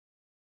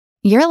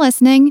You're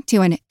listening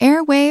to an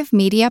Airwave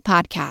Media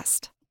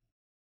Podcast.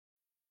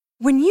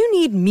 When you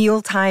need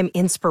mealtime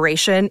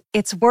inspiration,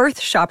 it's worth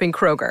shopping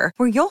Kroger,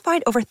 where you'll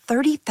find over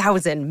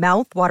 30,000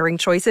 mouth-watering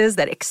choices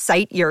that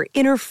excite your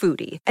inner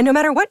foodie. And no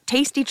matter what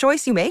tasty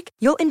choice you make,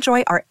 you'll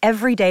enjoy our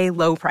everyday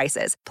low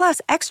prices, plus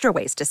extra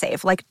ways to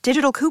save, like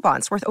digital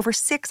coupons worth over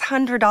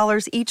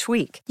 $600 each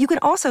week. You can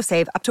also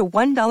save up to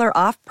 $1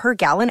 off per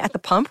gallon at the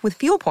pump with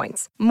fuel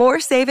points.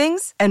 More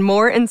savings and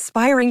more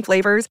inspiring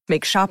flavors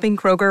make shopping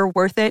Kroger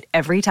worth it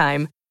every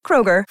time.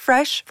 Kroger,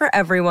 fresh for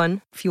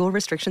everyone. Fuel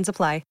restrictions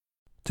apply.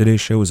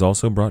 Today's show is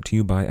also brought to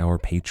you by our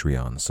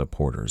Patreon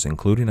supporters,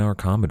 including our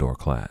Commodore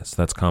class.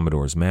 That's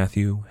Commodores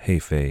Matthew,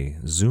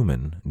 Heifei,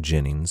 Zuman,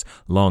 Jennings,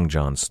 Long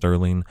John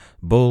Sterling,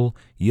 Bull,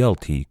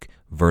 Yelteek,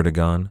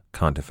 Vertigon,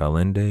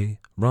 Contefelende,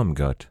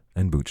 Rumgut,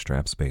 and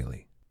Bootstraps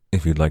Bailey.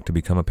 If you'd like to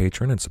become a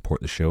patron and support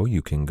the show,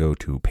 you can go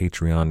to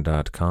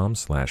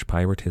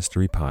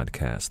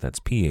patreon.com/piratehistorypodcast. That's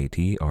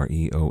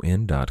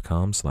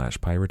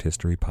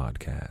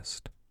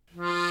patreon.com/piratehistorypodcast.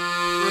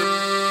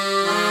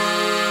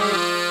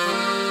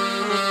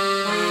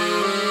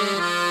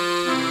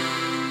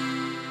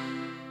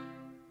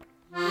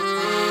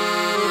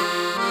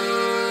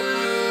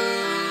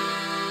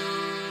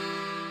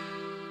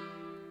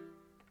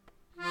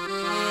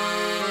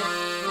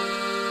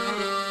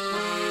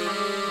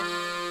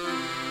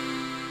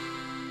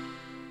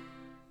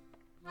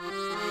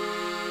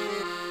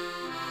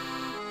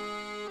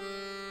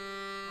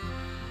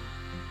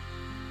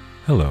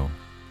 Hello.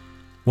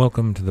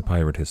 Welcome to the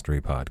Pirate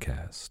History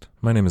Podcast.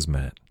 My name is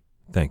Matt.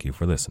 Thank you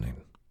for listening.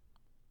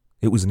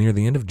 It was near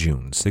the end of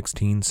June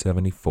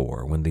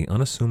 1674 when the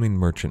unassuming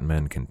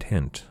merchantman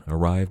Content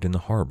arrived in the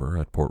harbor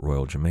at Port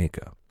Royal,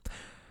 Jamaica.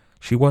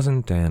 She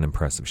wasn't an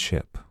impressive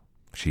ship.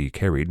 She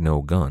carried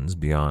no guns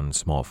beyond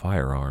small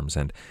firearms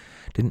and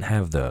didn't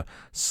have the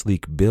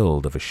sleek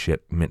build of a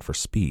ship meant for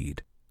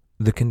speed.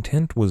 The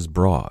Content was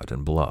broad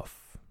and bluff.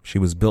 She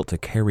was built to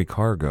carry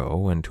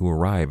cargo and to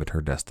arrive at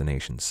her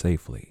destination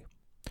safely.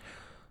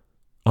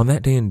 On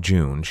that day in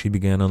June, she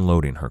began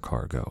unloading her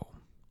cargo.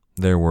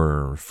 There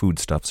were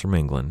foodstuffs from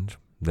England.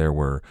 There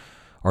were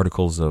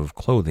articles of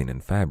clothing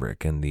and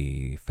fabric in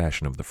the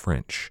fashion of the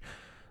French.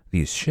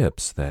 These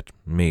ships that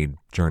made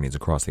journeys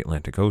across the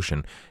Atlantic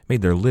Ocean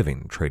made their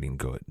living trading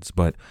goods,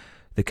 but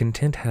the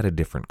Content had a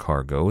different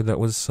cargo that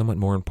was somewhat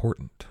more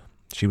important.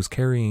 She was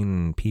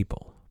carrying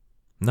people.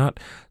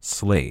 Not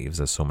slaves,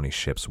 as so many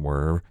ships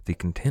were. The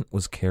Content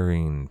was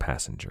carrying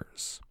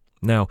passengers.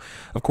 Now,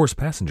 of course,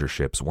 passenger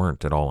ships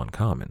weren't at all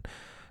uncommon.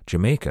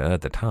 Jamaica, at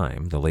the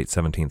time, the late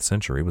 17th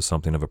century, was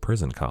something of a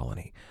prison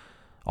colony.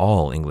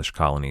 All English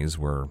colonies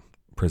were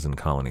prison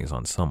colonies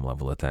on some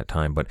level at that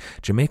time, but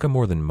Jamaica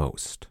more than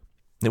most.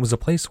 It was a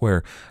place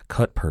where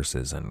cut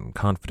purses and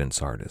confidence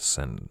artists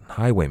and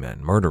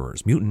highwaymen,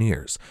 murderers,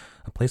 mutineers,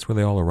 a place where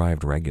they all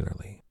arrived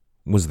regularly.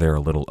 Was there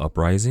a little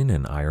uprising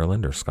in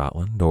Ireland or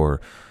Scotland, or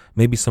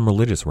maybe some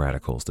religious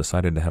radicals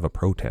decided to have a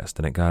protest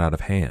and it got out of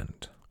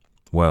hand?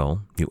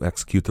 Well, you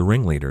execute the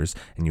ringleaders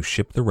and you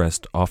ship the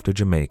rest off to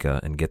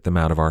Jamaica and get them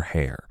out of our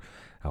hair,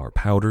 our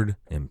powdered,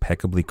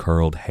 impeccably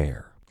curled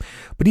hair.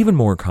 But even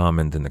more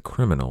common than the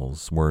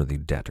criminals were the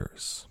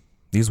debtors.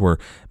 These were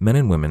men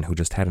and women who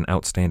just had an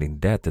outstanding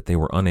debt that they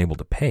were unable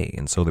to pay,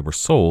 and so they were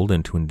sold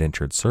into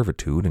indentured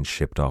servitude and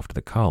shipped off to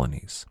the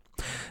colonies.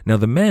 Now,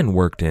 the men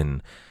worked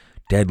in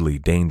deadly,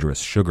 dangerous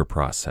sugar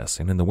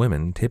processing, and the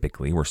women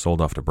typically were sold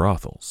off to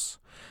brothels.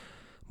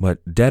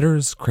 But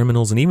debtors,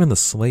 criminals, and even the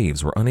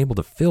slaves were unable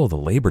to fill the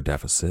labor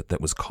deficit that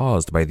was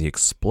caused by the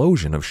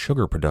explosion of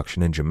sugar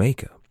production in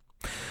Jamaica.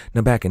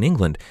 Now, back in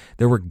England,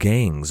 there were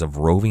gangs of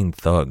roving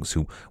thugs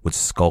who would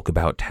skulk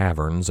about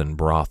taverns and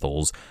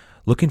brothels,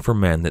 looking for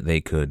men that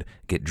they could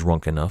get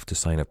drunk enough to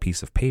sign a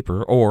piece of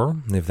paper,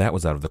 or, if that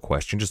was out of the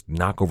question, just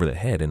knock over the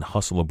head and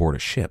hustle aboard a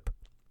ship.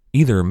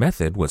 Either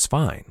method was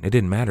fine. It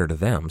didn't matter to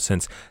them,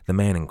 since the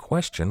man in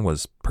question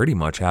was pretty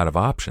much out of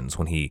options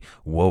when he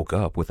woke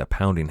up with a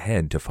pounding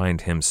head to find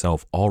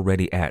himself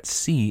already at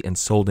sea and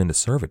sold into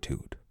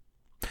servitude.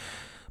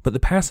 But the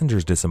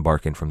passengers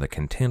disembarking from the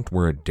Content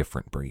were a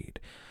different breed.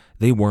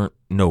 They weren't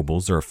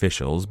nobles or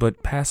officials,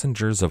 but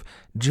passengers of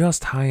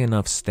just high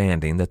enough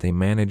standing that they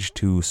managed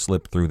to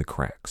slip through the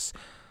cracks.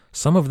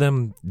 Some of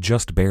them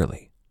just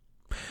barely.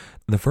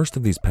 The first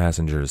of these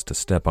passengers to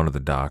step onto the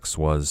docks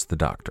was the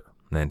doctor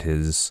and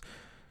his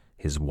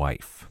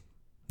wife.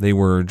 They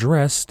were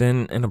dressed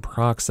in an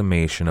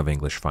approximation of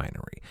English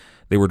finery.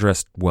 They were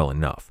dressed well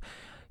enough.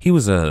 He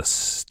was a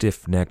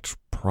stiff-necked,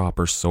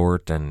 proper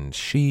sort, and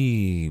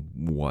she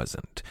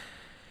wasn't.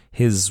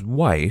 His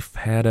wife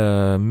had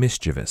a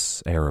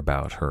mischievous air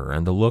about her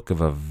and the look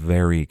of a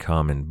very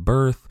common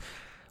birth,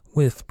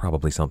 with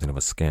probably something of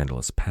a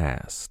scandalous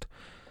past.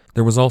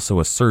 There was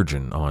also a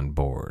surgeon on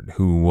board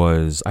who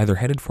was either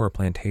headed for a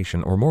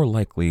plantation or more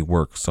likely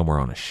worked somewhere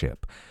on a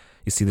ship.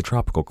 You see, the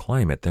tropical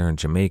climate there in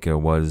Jamaica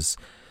was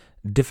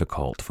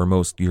difficult for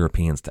most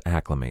Europeans to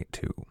acclimate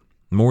to.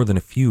 More than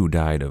a few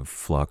died of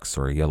flux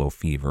or yellow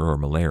fever or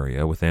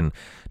malaria within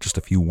just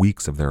a few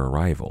weeks of their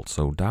arrival,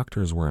 so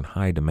doctors were in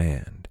high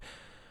demand.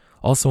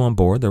 Also on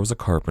board, there was a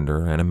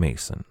carpenter and a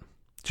mason.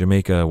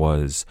 Jamaica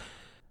was,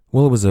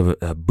 well, it was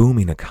a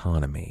booming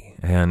economy,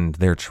 and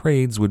their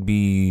trades would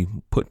be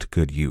put to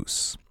good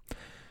use.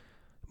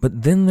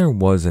 But then there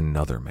was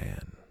another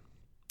man.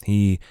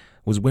 He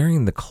was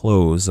wearing the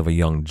clothes of a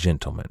young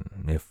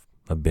gentleman, if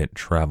a bit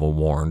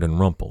travel-worn and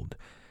rumpled.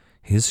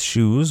 His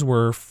shoes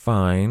were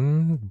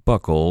fine,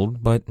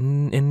 buckled, but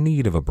in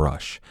need of a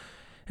brush,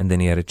 and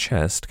then he had a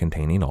chest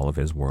containing all of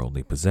his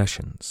worldly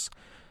possessions.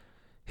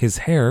 His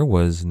hair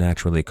was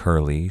naturally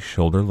curly,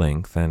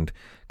 shoulder-length, and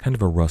kind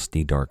of a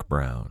rusty dark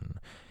brown.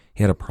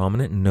 He had a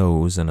prominent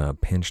nose and a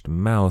pinched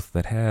mouth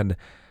that had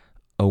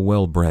a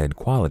well-bred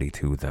quality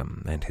to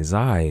them, and his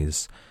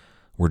eyes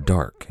were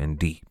dark and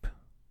deep.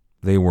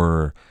 They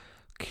were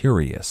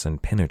curious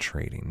and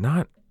penetrating,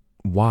 not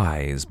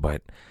wise,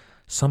 but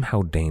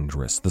somehow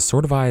dangerous, the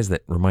sort of eyes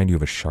that remind you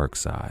of a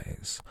shark's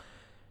eyes.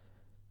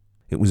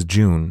 It was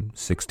June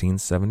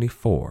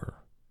 1674,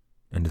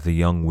 and the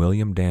young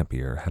William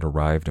Dampier had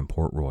arrived in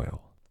Port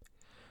Royal.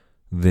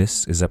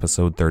 This is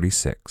episode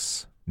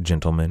 36,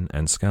 Gentlemen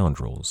and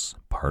Scoundrels,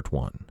 Part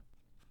 1.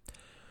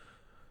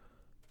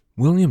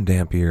 William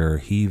Dampier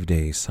heaved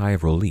a sigh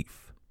of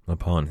relief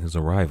upon his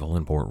arrival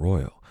in Port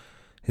Royal.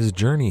 His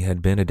journey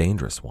had been a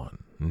dangerous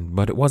one,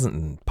 but it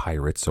wasn't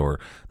pirates or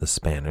the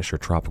Spanish or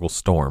tropical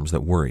storms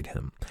that worried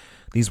him.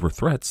 These were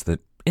threats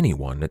that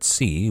anyone at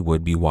sea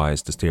would be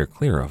wise to steer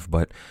clear of,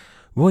 but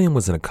William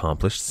was an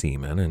accomplished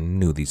seaman and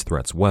knew these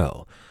threats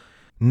well.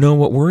 No,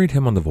 what worried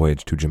him on the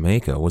voyage to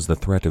Jamaica was the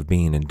threat of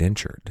being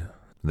indentured.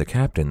 The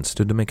captain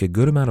stood to make a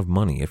good amount of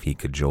money if he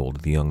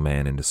cajoled the young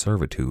man into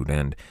servitude,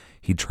 and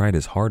he tried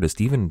his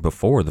hardest even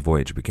before the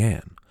voyage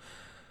began.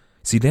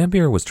 See,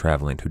 Dampier was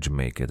traveling to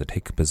Jamaica to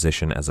take a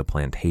position as a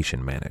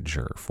plantation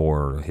manager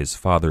for his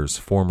father's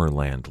former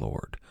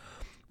landlord.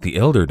 The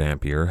elder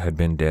Dampier had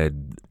been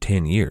dead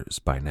 10 years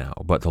by now,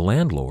 but the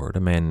landlord,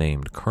 a man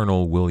named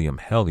Colonel William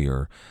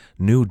Hellyer,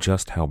 knew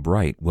just how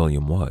bright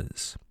William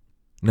was.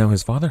 Now,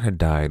 his father had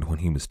died when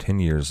he was 10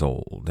 years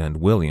old, and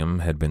William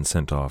had been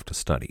sent off to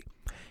study.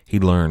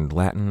 He'd learned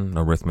Latin,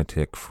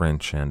 arithmetic,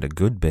 French, and a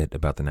good bit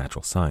about the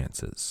natural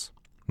sciences.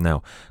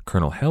 Now,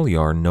 Colonel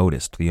Hellyer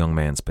noticed the young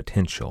man's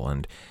potential,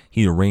 and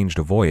he arranged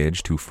a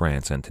voyage to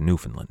France and to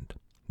Newfoundland.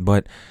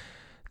 But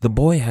the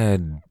boy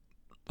had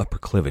a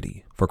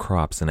proclivity for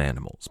crops and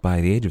animals.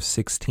 By the age of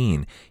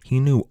 16, he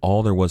knew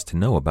all there was to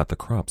know about the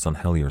crops on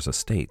Hellyer's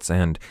estates,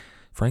 and,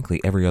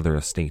 frankly, every other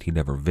estate he'd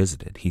ever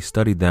visited. He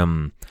studied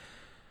them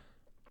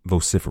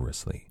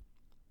vociferously.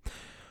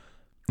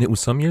 It was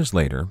some years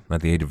later,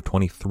 at the age of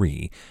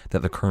 23,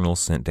 that the colonel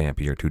sent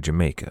Dampier to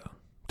Jamaica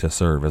to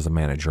serve as a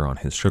manager on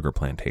his sugar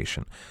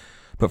plantation.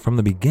 But from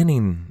the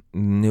beginning,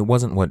 it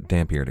wasn't what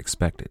Dampier had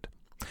expected.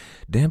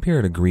 Dampier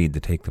had agreed to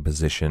take the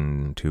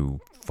position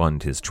to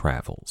fund his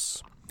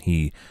travels.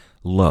 He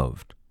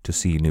loved to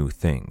see new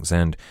things,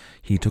 and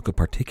he took a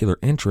particular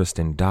interest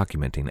in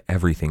documenting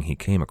everything he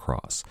came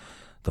across.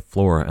 The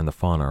flora and the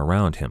fauna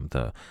around him,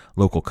 the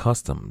local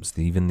customs,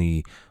 even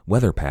the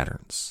weather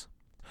patterns.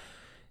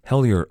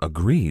 Hellyer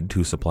agreed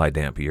to supply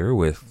Dampier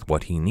with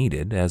what he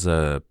needed as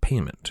a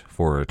payment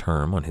for a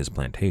term on his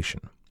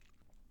plantation.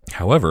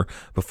 However,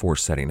 before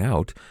setting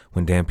out,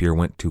 when Dampier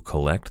went to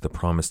collect the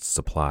promised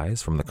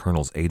supplies from the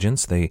colonel's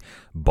agents, they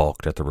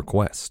balked at the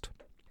request.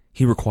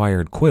 He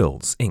required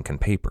quills, ink,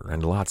 and paper,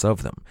 and lots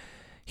of them.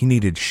 He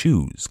needed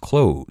shoes,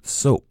 clothes,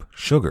 soap,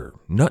 sugar,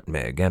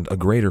 nutmeg, and a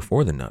grater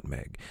for the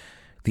nutmeg.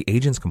 The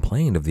agents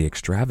complained of the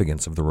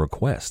extravagance of the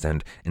request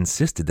and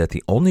insisted that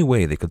the only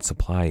way they could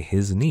supply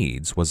his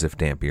needs was if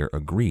Dampier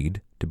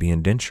agreed to be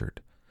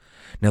indentured.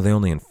 Now, they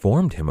only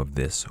informed him of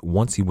this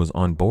once he was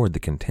on board the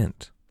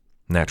Content.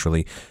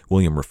 Naturally,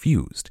 William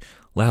refused,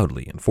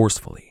 loudly and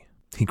forcefully.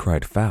 He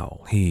cried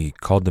foul. He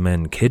called the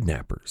men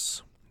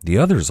kidnappers. The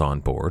others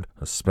on board,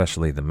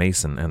 especially the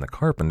mason and the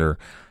carpenter,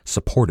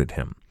 supported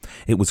him.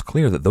 It was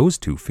clear that those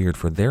two feared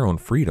for their own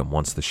freedom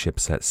once the ship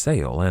set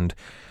sail, and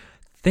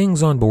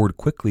things on board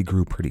quickly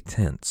grew pretty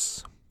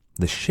tense.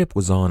 The ship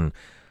was on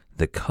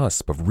the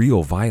cusp of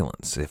real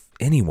violence if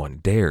anyone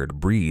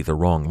dared breathe a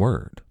wrong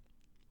word.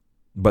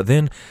 But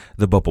then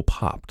the bubble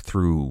popped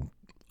through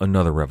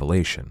another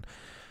revelation.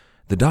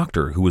 The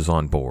doctor who was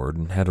on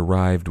board had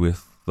arrived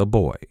with a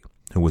boy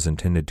who was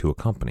intended to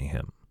accompany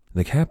him.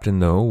 The captain,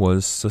 though,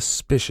 was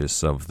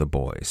suspicious of the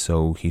boy,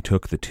 so he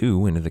took the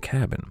two into the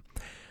cabin.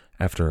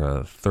 After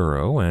a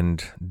thorough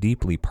and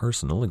deeply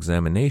personal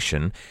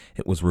examination,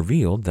 it was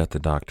revealed that the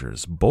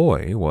doctor's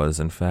boy was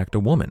in fact a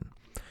woman.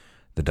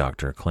 The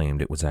doctor claimed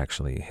it was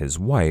actually his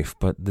wife,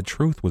 but the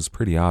truth was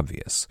pretty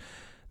obvious.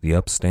 The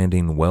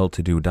upstanding,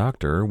 well-to-do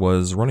doctor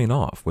was running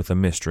off with a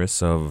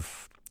mistress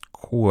of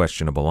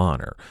questionable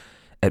honor.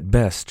 At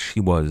best, she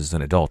was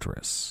an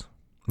adulteress.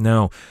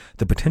 Now,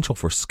 the potential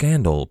for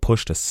scandal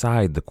pushed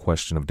aside the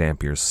question of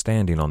Dampier's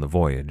standing on the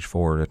voyage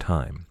for a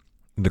time.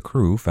 The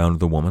crew found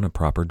the woman a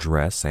proper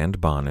dress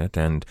and bonnet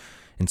and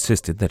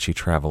insisted that she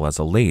travel as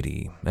a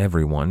lady,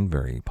 everyone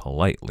very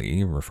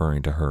politely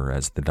referring to her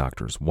as the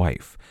doctor's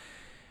wife.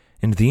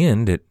 In the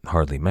end, it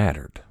hardly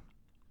mattered.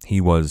 He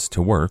was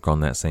to work on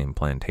that same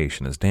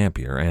plantation as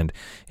Dampier, and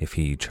if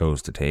he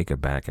chose to take a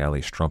back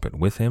alley strumpet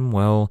with him,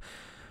 well,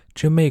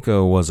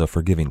 Jamaica was a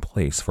forgiving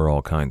place for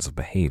all kinds of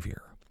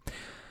behavior.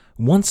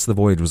 Once the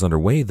voyage was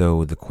underway,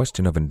 though, the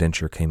question of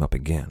indenture came up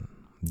again.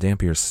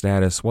 Dampier's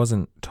status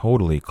wasn't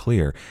totally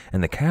clear,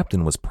 and the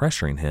captain was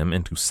pressuring him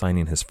into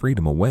signing his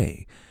freedom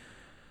away.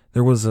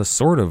 There was a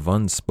sort of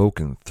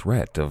unspoken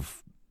threat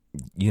of,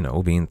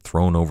 being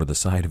thrown over the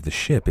side of the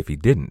ship if he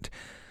didn't.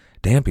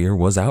 Dampier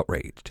was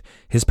outraged.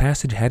 His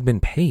passage had been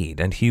paid,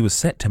 and he was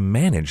set to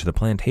manage the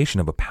plantation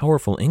of a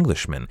powerful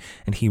Englishman,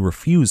 and he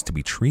refused to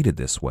be treated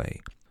this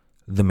way.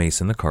 The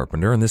mason, the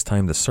carpenter, and this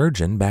time the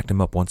surgeon backed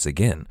him up once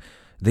again.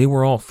 They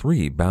were all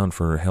three bound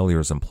for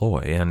Hellier's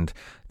employ, and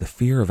the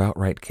fear of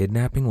outright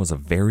kidnapping was a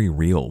very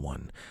real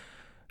one.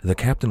 The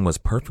captain was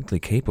perfectly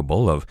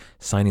capable of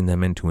signing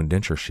them into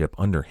indentureship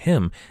under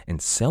him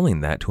and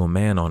selling that to a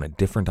man on a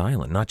different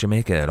island, not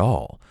Jamaica at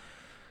all.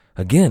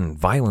 Again,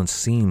 violence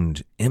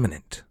seemed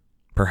imminent.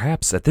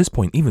 Perhaps, at this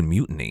point, even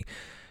mutiny.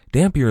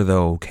 Dampier,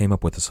 though, came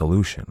up with a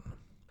solution.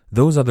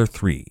 Those other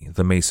three,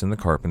 the mason, the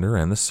carpenter,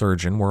 and the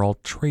surgeon, were all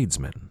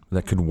tradesmen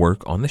that could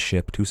work on the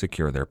ship to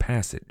secure their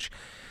passage.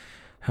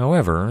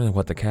 However,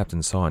 what the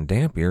captain saw in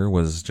Dampier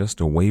was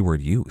just a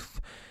wayward youth.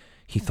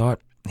 He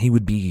thought he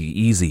would be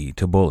easy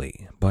to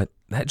bully, but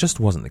that just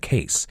wasn't the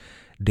case.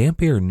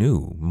 Dampier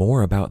knew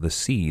more about the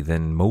sea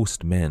than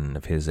most men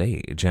of his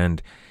age,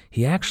 and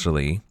he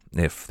actually,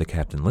 if the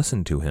captain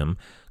listened to him,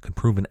 could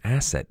prove an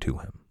asset to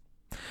him.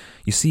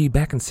 You see,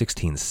 back in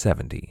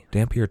 1670,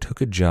 Dampier took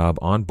a job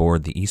on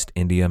board the East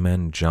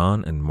Indiamen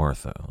John and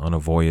Martha on a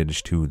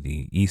voyage to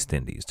the East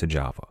Indies, to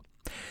Java.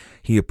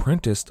 He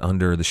apprenticed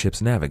under the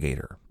ship's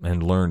navigator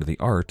and learned the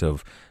art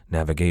of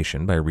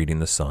navigation by reading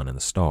the sun and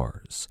the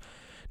stars.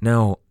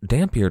 Now,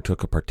 Dampier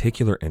took a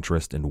particular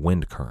interest in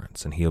wind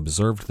currents, and he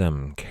observed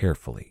them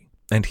carefully.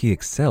 And he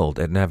excelled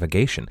at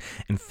navigation.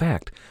 In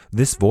fact,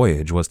 this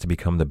voyage was to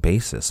become the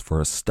basis for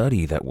a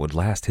study that would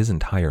last his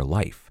entire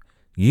life.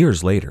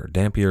 Years later,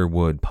 Dampier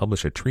would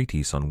publish a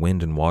treatise on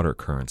wind and water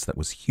currents that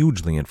was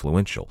hugely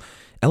influential.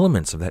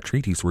 Elements of that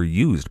treatise were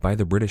used by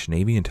the British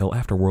Navy until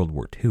after World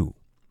War II.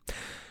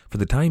 For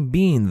the time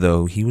being,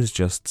 though, he was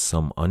just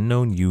some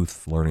unknown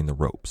youth learning the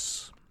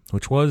ropes,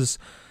 which was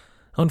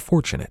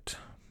unfortunate.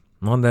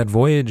 On that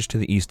voyage to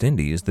the East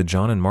Indies, the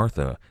John and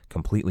Martha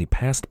completely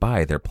passed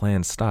by their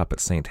planned stop at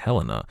St.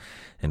 Helena,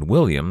 and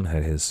William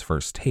had his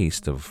first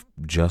taste of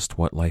just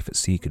what life at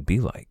sea could be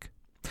like.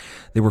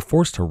 They were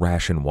forced to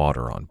ration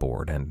water on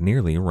board and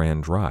nearly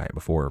ran dry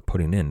before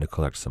putting in to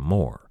collect some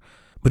more.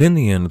 But in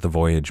the end, the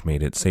voyage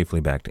made it safely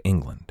back to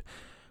England.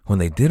 When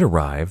they did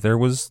arrive, there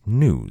was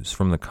news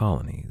from the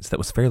colonies that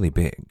was fairly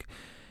big.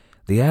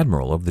 The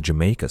admiral of the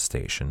Jamaica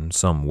station,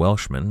 some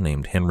Welshman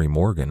named Henry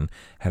Morgan,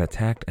 had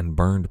attacked and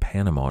burned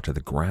Panama to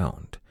the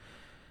ground.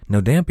 Now,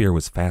 Dampier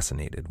was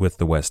fascinated with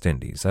the West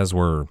Indies, as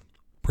were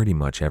pretty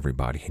much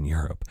everybody in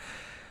Europe.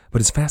 But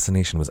his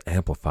fascination was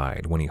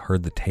amplified when he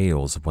heard the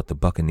tales of what the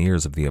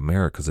buccaneers of the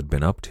Americas had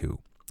been up to.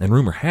 And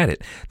rumor had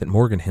it that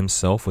Morgan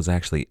himself was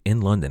actually in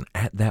London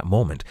at that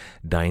moment,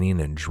 dining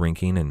and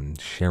drinking and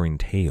sharing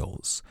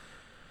tales.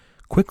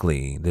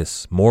 Quickly,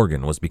 this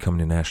Morgan was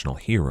becoming a national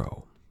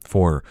hero.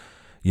 For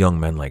young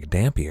men like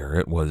Dampier,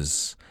 it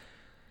was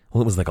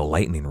like a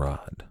lightning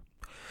rod.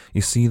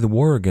 You see, the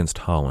war against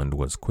Holland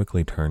was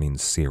quickly turning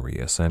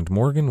serious, and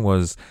Morgan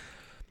was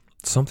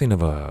something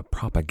of a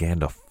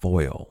propaganda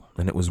foil,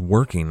 and it was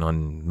working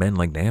on men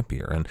like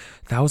Dampier and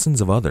thousands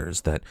of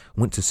others that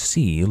went to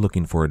sea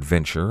looking for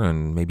adventure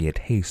and maybe a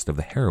taste of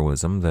the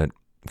heroism that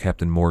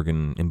Captain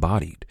Morgan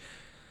embodied.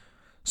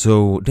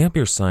 So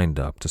Dampier signed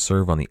up to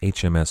serve on the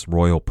HMS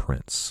Royal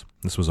Prince.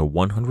 This was a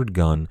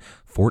 100-gun,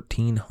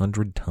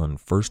 1,400-ton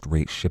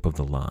first-rate ship of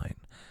the line.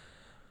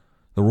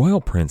 The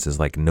Royal Prince is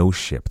like no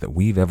ship that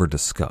we've ever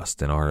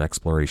discussed in our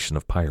exploration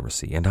of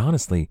piracy, and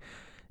honestly,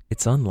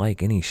 it's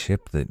unlike any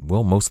ship that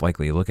we'll most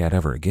likely look at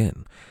ever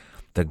again.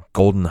 The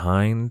Golden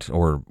Hind,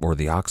 or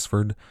the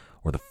Oxford,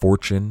 or the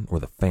Fortune, or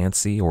the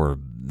Fancy, or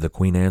the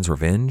Queen Anne's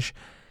Revenge,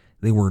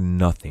 they were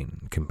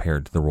nothing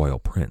compared to the Royal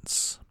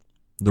Prince.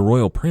 The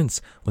Royal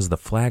Prince was the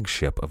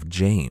flagship of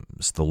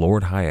James, the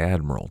Lord High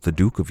Admiral, the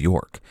Duke of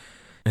York,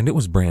 and it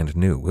was brand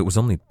new. It was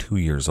only 2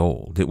 years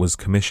old. It was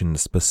commissioned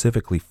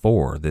specifically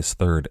for this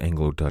Third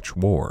Anglo-Dutch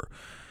War,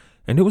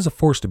 and it was a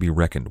force to be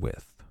reckoned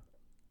with.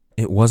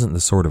 It wasn't the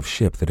sort of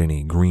ship that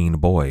any green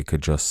boy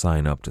could just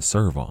sign up to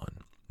serve on.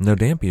 No,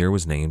 Dampier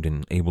was named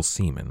an able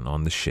seaman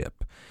on the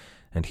ship,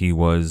 and he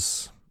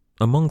was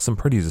among some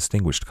pretty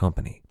distinguished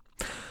company.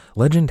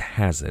 Legend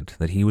has it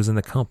that he was in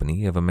the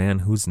company of a man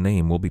whose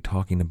name we'll be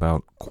talking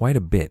about quite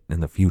a bit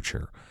in the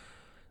future.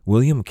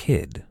 William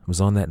Kidd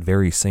was on that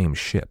very same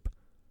ship,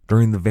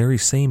 during the very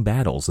same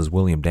battles as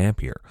William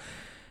Dampier,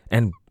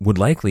 and would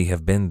likely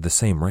have been the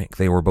same rank.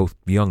 They were both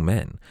young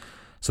men,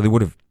 so they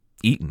would have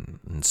eaten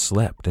and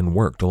slept and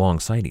worked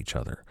alongside each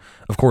other.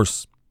 Of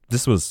course,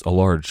 this was a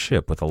large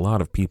ship with a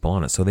lot of people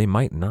on it, so they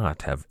might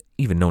not have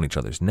even known each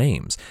other's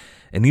names,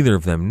 and neither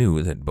of them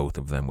knew that both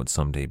of them would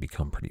someday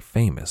become pretty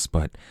famous,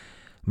 but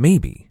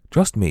maybe,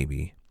 just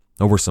maybe,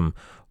 over some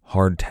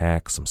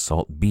hardtack, some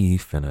salt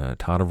beef, and a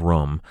tot of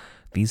rum,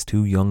 these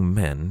two young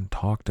men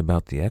talked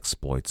about the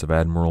exploits of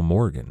Admiral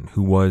Morgan,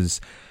 who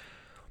was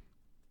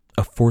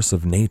a force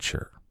of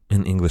nature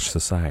in English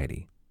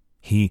society.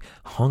 He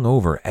hung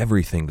over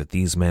everything that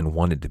these men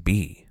wanted to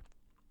be.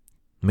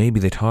 Maybe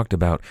they talked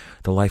about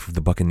the life of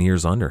the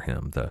buccaneers under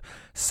him, the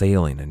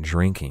sailing and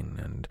drinking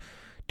and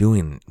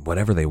doing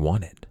whatever they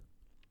wanted.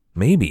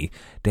 Maybe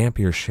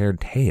Dampier shared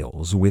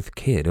tales with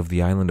Kidd of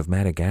the island of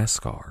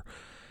Madagascar.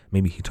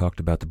 Maybe he talked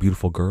about the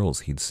beautiful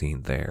girls he'd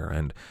seen there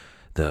and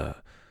the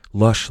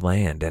lush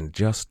land and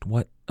just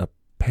what a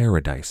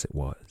paradise it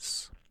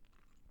was.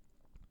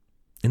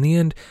 In the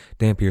end,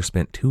 Dampier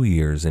spent 2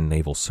 years in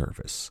naval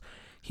service.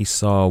 He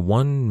saw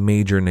one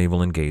major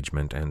naval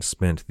engagement and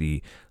spent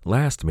the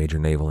last major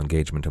naval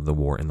engagement of the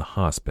war in the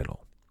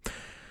hospital.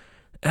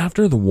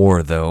 After the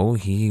war, though,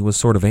 he was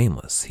sort of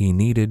aimless. He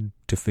needed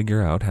to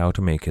figure out how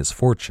to make his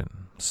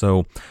fortune.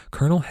 So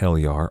Colonel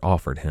Helyar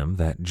offered him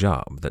that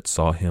job that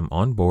saw him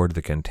on board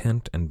the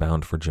Content and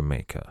bound for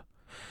Jamaica.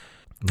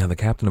 Now, the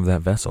captain of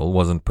that vessel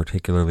wasn't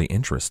particularly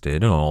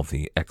interested in all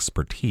the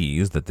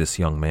expertise that this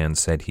young man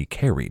said he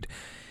carried,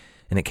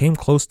 and it came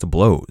close to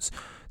blows.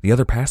 The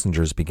other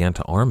passengers began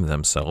to arm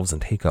themselves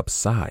and take up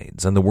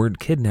sides, and the word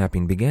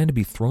kidnapping began to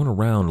be thrown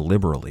around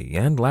liberally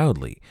and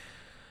loudly.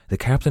 The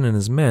captain and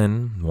his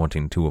men,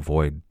 wanting to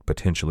avoid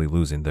potentially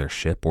losing their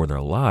ship or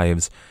their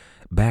lives,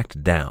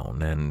 backed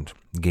down and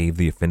gave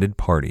the offended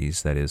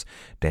parties, that is,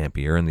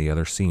 Dampier and the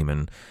other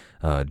seamen,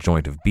 a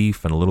joint of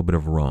beef and a little bit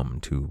of rum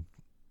to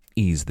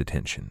ease the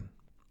tension.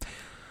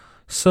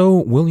 So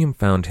William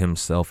found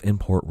himself in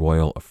Port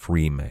Royal a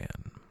free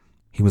man.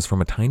 He was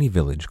from a tiny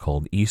village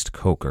called East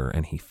Coker,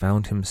 and he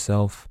found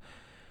himself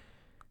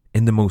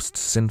in the most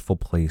sinful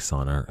place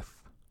on earth.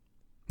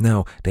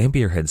 Now,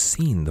 Dampier had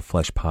seen the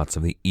flesh pots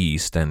of the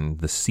East and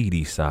the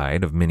seedy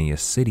side of many a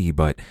city,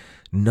 but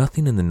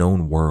nothing in the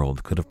known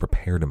world could have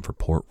prepared him for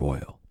Port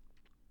Royal.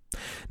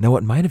 Now,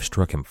 what might have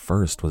struck him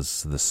first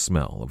was the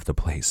smell of the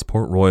place.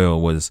 Port Royal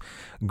was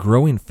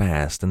growing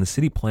fast, and the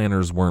city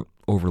planners weren't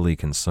overly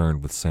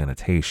concerned with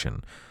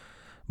sanitation.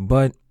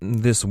 But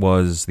this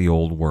was the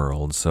old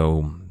world,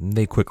 so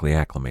they quickly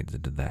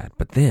acclimated to that.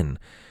 But then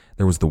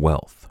there was the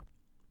wealth.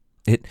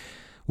 It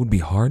would be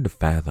hard to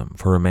fathom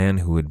for a man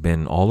who had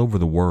been all over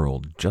the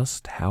world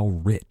just how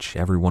rich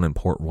everyone in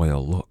Port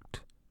Royal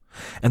looked.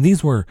 And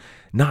these were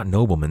not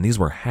noblemen, these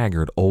were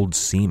haggard old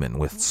seamen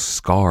with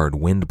scarred,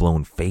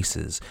 wind-blown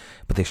faces,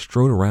 but they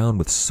strode around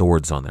with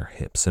swords on their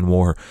hips and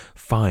wore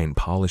fine,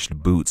 polished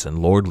boots and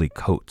lordly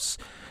coats.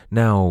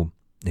 Now,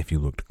 if you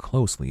looked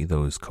closely,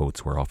 those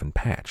coats were often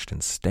patched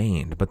and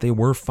stained, but they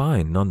were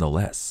fine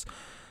nonetheless.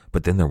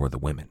 But then there were the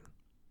women.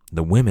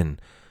 The women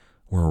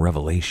were a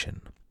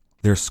revelation.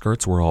 Their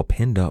skirts were all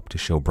pinned up to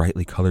show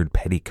brightly colored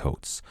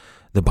petticoats.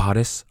 The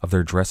bodice of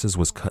their dresses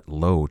was cut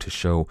low to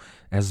show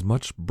as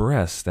much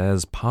breast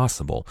as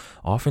possible,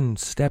 often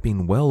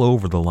stepping well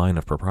over the line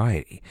of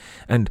propriety.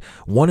 And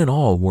one and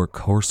all wore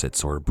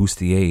corsets or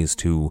bustiers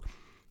to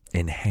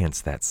enhance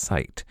that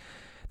sight.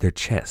 Their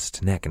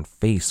chest, neck, and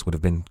face would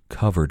have been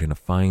covered in a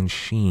fine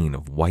sheen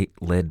of white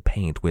lead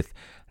paint with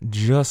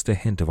just a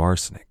hint of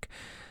arsenic.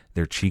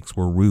 Their cheeks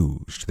were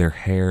rouged, their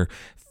hair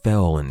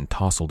fell in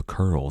tousled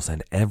curls,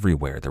 and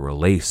everywhere there were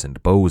lace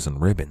and bows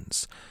and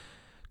ribbons.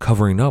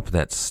 Covering up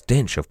that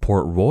stench of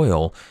Port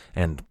Royal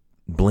and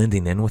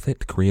blending in with it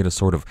to create a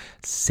sort of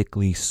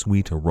sickly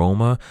sweet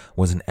aroma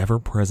was an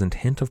ever-present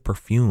hint of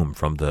perfume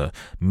from the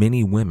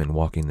many women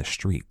walking the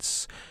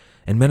streets.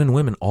 And men and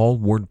women all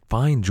wore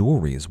fine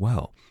jewelry as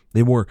well.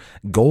 They wore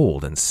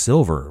gold and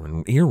silver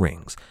and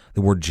earrings.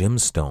 They wore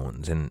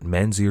gemstones in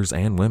men's ears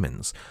and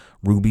women's,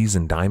 rubies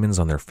and diamonds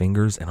on their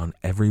fingers, and on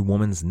every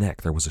woman's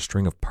neck there was a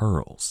string of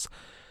pearls.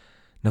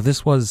 Now,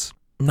 this was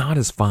not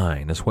as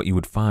fine as what you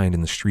would find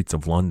in the streets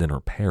of London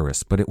or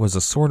Paris, but it was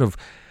a sort of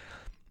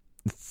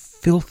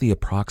filthy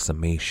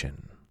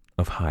approximation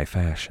of high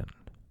fashion.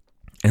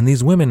 And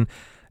these women,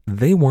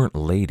 they weren't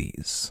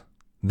ladies.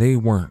 They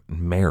weren't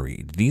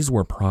married. These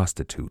were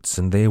prostitutes,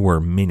 and they were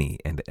many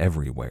and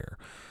everywhere.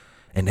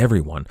 And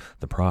everyone,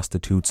 the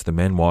prostitutes, the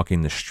men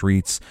walking the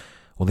streets,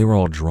 well, they were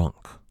all drunk.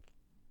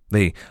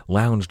 They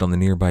lounged on the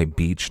nearby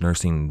beach,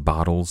 nursing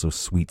bottles of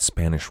sweet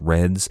Spanish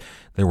reds.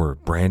 There were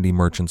brandy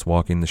merchants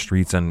walking the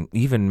streets, and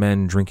even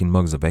men drinking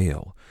mugs of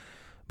ale.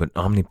 But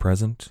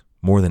omnipresent,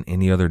 more than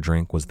any other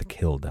drink, was the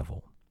kill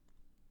devil.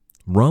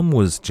 Rum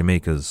was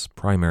Jamaica's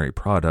primary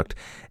product,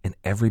 and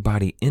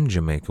everybody in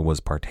Jamaica was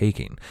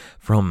partaking,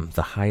 from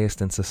the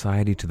highest in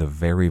society to the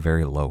very,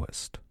 very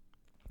lowest.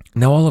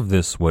 Now, all of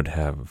this would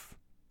have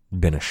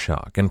been a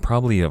shock, and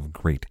probably of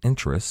great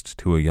interest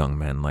to a young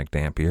man like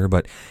Dampier,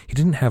 but he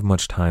didn't have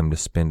much time to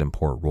spend in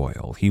Port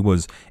Royal. He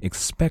was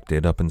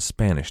expected up in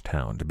Spanish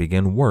Town to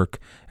begin work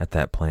at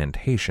that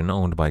plantation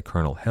owned by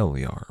Colonel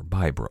Helyar,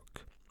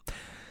 Bybrook.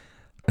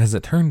 As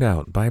it turned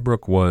out,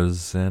 Bybrook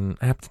was an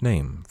apt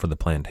name for the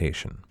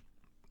plantation.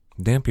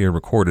 Dampier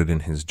recorded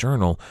in his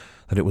journal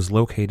that it was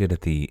located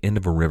at the end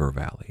of a river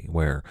valley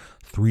where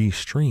 3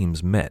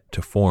 streams met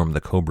to form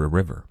the Cobra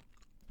River.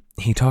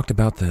 He talked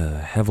about the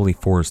heavily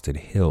forested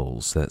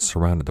hills that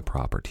surrounded the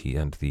property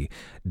and the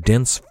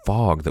dense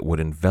fog that would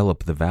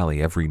envelop the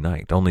valley every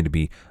night, only to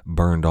be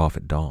burned off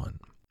at dawn.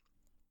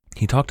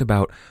 He talked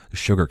about the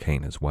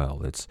sugarcane as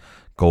well, its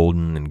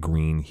golden and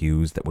green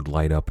hues that would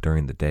light up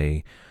during the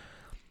day.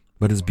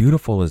 But as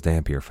beautiful as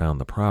Dampier found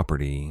the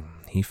property,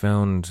 he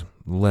found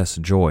less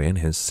joy in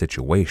his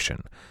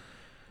situation.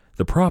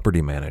 The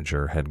property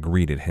manager had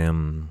greeted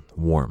him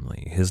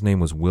warmly. His name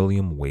was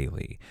William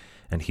Whaley,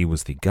 and he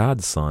was the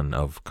godson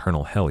of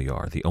Colonel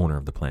Helyar, the owner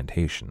of the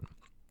plantation.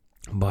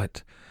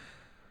 But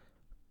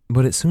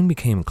it soon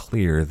became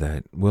clear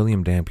that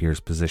William Dampier's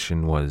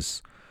position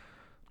was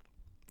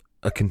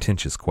a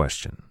contentious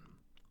question.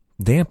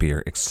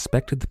 Dampier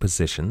expected the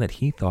position that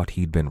he thought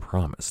he'd been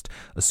promised,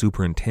 a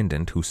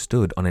superintendent who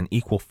stood on an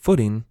equal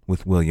footing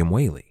with William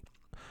Whaley.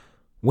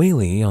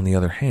 Whaley, on the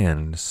other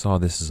hand, saw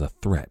this as a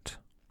threat.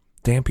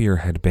 Dampier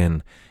had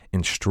been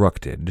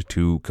instructed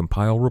to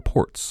compile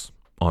reports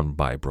on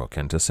Bybrook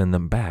and to send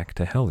them back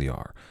to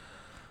Helyar.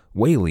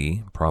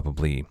 Whaley,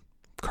 probably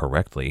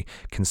correctly,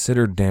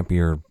 considered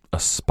Dampier a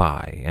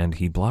spy, and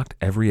he blocked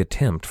every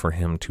attempt for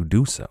him to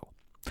do so.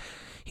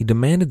 He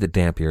demanded that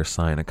Dampier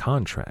sign a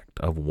contract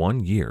of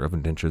 1 year of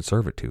indentured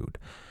servitude.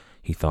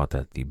 He thought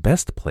that the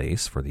best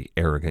place for the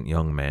arrogant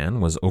young man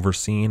was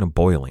overseeing a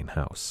boiling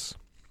house.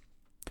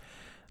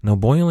 Now,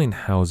 boiling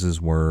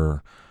houses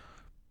were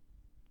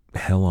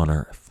hell on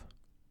earth.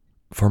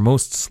 For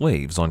most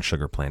slaves on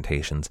sugar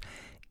plantations,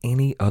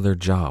 any other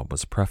job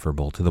was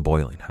preferable to the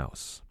boiling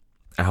house.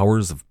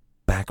 Hours of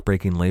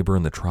back-breaking labor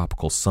in the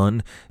tropical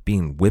sun,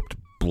 being whipped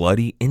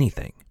bloody,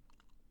 anything.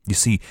 You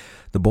see,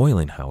 the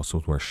boiling house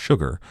was where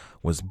sugar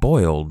was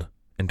boiled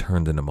and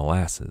turned into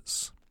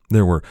molasses.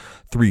 There were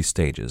 3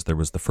 stages. There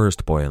was the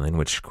first boiling,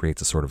 which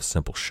creates a sort of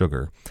simple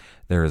sugar.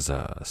 There is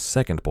a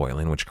second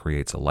boiling, which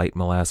creates a light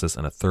molasses,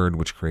 and a third,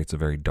 which creates a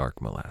very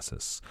dark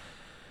molasses.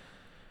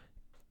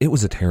 It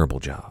was a terrible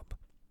job.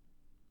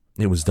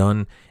 It was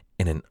done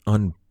in an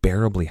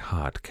unbearably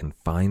hot,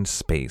 confined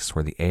space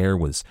where the air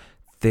was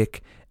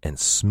thick and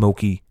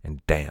smoky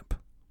and damp.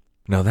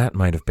 Now that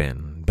might have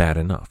been bad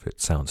enough.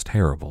 It sounds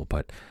terrible,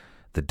 but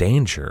the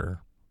danger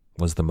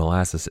was the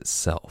molasses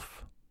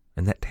itself,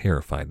 and that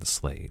terrified the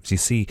slaves. You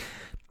see,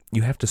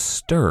 you have to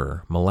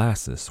stir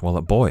molasses while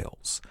it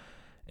boils,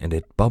 and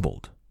it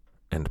bubbled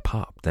and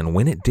popped, and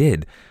when it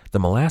did, the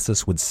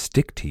molasses would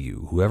stick to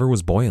you, whoever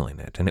was boiling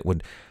it, and it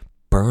would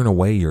burn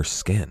away your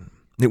skin.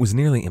 It was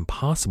nearly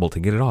impossible to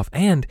get it off,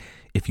 and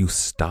if you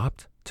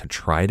stopped to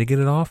try to get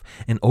it off,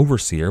 an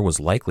overseer was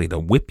likely to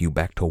whip you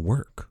back to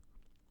work.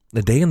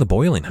 The day in the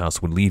boiling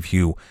house would leave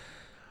you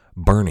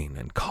burning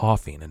and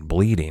coughing and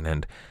bleeding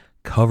and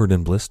covered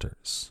in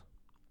blisters.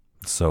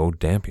 So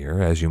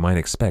Dampier, as you might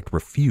expect,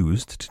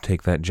 refused to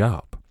take that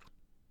job.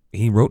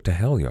 He wrote to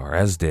Helyar,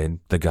 as did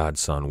the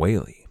godson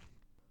Whaley.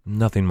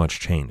 Nothing much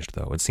changed,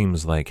 though. It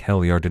seems like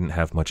Helyar didn't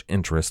have much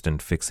interest in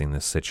fixing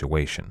this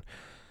situation.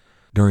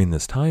 During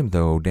this time,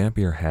 though,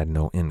 Dampier had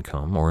no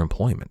income or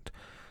employment.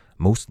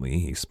 Mostly,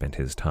 he spent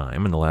his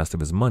time and the last of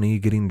his money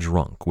getting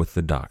drunk with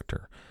the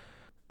doctor.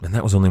 And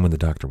that was only when the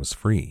doctor was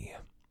free.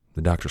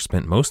 The doctor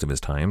spent most of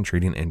his time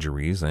treating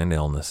injuries and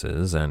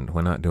illnesses, and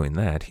when not doing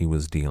that, he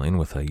was dealing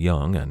with a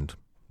young and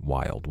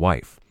wild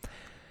wife.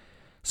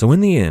 So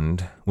in the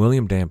end,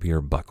 William Dampier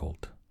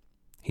buckled.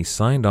 He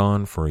signed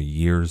on for a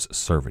year's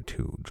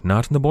servitude,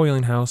 not in the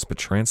boiling house, but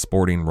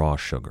transporting raw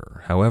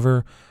sugar.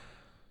 However,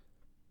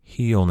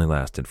 he only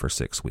lasted for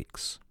 6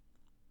 weeks.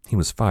 He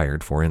was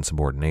fired for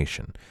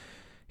insubordination.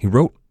 He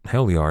wrote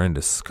Helyar in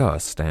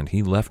disgust, and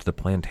he left the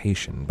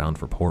plantation bound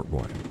for Port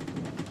Royal.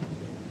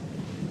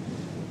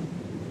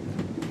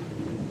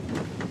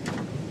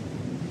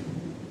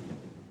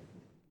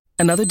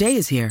 Another day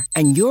is here,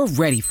 and you're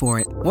ready for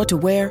it. What to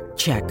wear?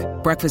 Check.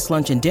 Breakfast,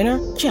 lunch, and dinner?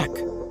 Check.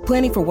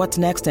 Planning for what's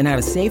next and how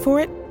to save for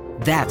it?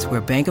 That's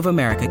where Bank of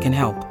America can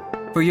help.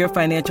 For your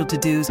financial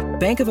to-dos,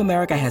 Bank of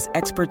America has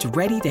experts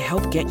ready to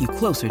help get you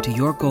closer to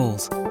your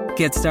goals.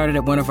 Get started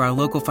at one of our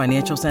local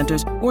financial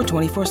centers or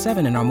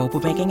 24/7 in our mobile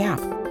banking app.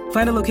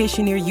 Find a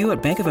location near you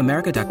at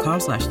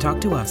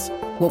bankofamerica.com/talktous.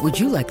 What would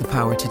you like the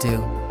power to do?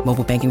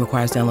 Mobile banking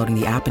requires downloading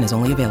the app and is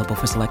only available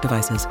for select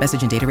devices.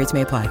 Message and data rates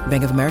may apply.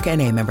 Bank of America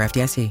N.A., member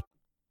FDIC.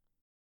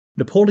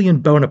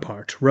 Napoleon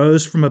Bonaparte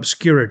rose from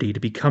obscurity to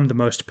become the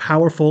most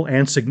powerful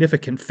and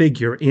significant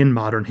figure in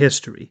modern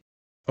history.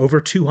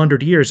 Over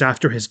 200 years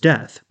after his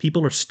death,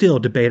 people are still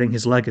debating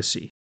his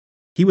legacy.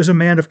 He was a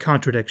man of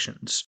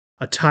contradictions,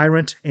 a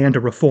tyrant and a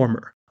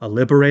reformer, a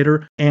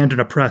liberator and an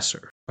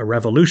oppressor, a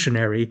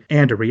revolutionary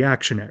and a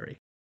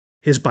reactionary.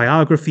 His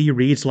biography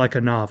reads like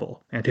a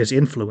novel, and his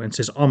influence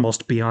is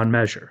almost beyond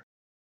measure.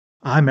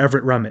 I'm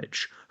Everett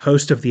Rummage,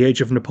 host of the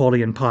Age of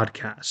Napoleon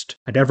podcast,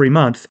 and every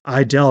month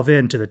I delve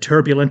into the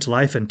turbulent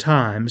life and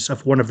times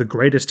of one of the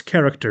greatest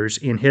characters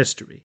in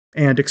history,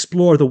 and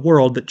explore the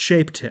world that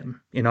shaped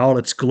him in all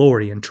its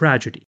glory and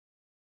tragedy.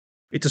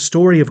 It's a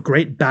story of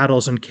great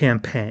battles and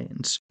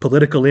campaigns,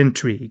 political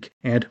intrigue,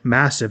 and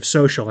massive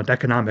social and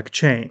economic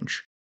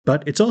change.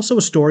 But it's also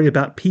a story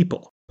about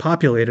people,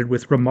 populated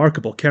with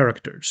remarkable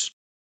characters.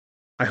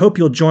 I hope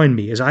you'll join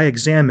me as I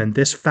examine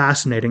this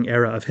fascinating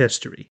era of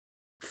history.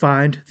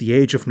 Find The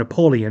Age of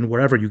Napoleon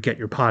wherever you get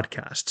your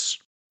podcasts.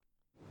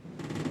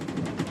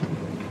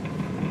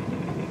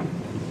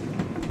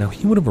 Now,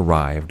 he would have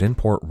arrived in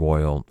Port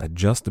Royal at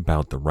just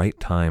about the right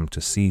time to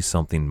see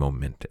something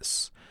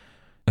momentous.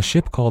 A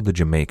ship called the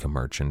Jamaica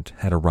Merchant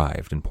had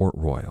arrived in Port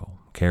Royal,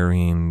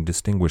 carrying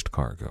distinguished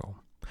cargo.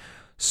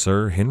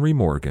 Sir Henry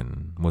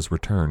Morgan was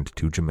returned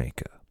to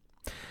Jamaica.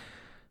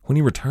 When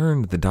he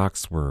returned, the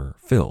docks were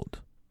filled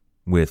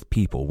with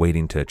people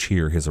waiting to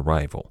cheer his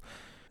arrival.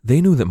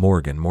 They knew that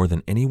Morgan, more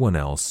than anyone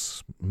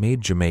else,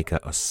 made Jamaica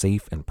a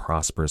safe and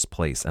prosperous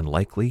place, and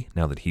likely,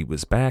 now that he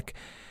was back,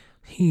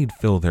 he'd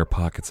fill their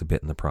pockets a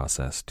bit in the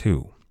process,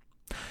 too.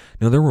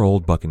 Now, there were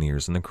old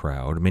buccaneers in the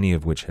crowd, many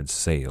of which had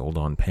sailed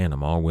on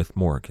Panama with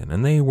Morgan,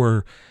 and they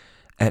were,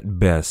 at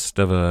best,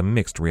 of a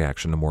mixed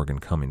reaction to Morgan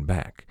coming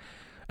back.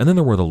 And then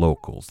there were the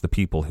locals, the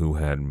people who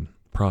had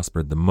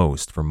prospered the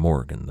most from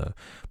Morgan, the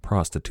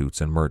prostitutes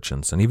and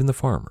merchants, and even the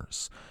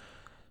farmers.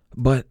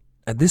 But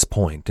at this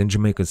point in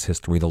Jamaica's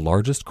history, the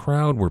largest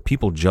crowd were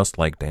people just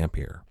like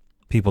Dampier,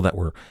 people that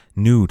were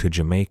new to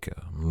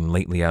Jamaica,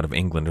 lately out of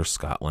England or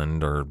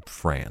Scotland or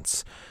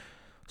France.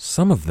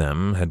 Some of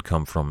them had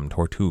come from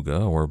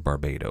Tortuga or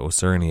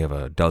Barbados or any of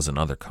a dozen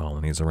other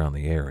colonies around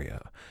the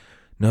area.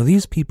 Now,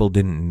 these people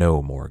didn't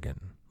know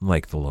Morgan,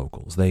 like the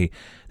locals. They'd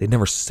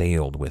never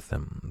sailed with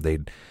him.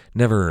 They'd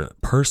never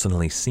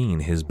personally seen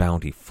his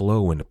bounty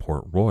flow into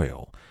Port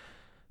Royal,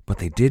 but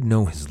they did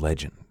know his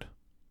legend.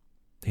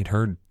 They'd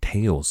heard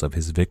tales of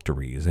his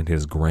victories and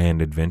his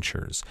grand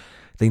adventures.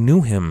 They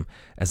knew him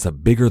as a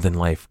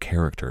bigger-than-life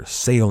character,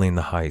 sailing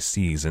the high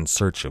seas in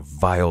search of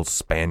vile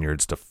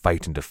Spaniards to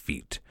fight and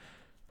defeat.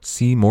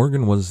 See,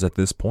 Morgan was at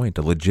this point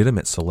a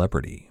legitimate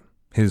celebrity.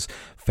 His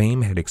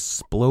fame had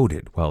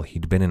exploded while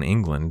he'd been in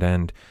England,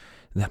 and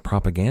that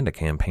propaganda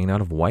campaign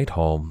out of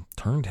Whitehall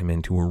turned him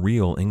into a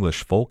real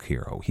English folk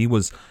hero. He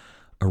was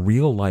a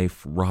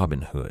real-life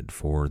Robin Hood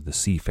for the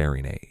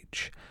seafaring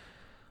age.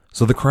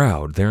 So the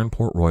crowd there in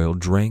Port Royal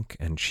drank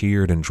and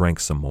cheered and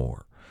drank some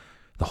more.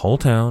 The whole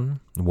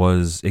town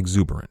was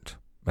exuberant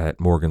at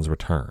Morgan's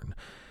return.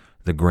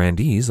 The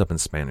grandees up in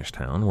Spanish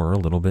Town were a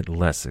little bit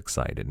less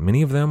excited.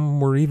 Many of them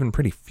were even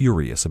pretty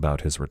furious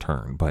about his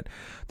return, but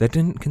that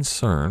didn't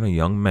concern a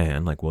young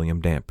man like William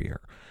Dampier.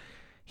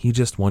 He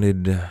just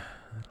wanted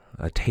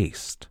a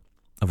taste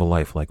of a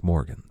life like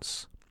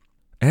Morgan's.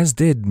 As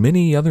did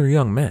many other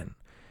young men.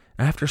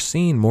 After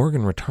seeing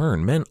Morgan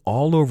return, men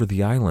all over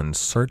the island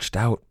searched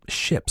out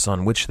ships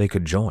on which they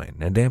could join,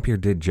 and Dampier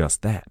did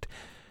just that.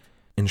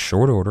 In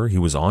short order, he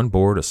was on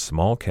board a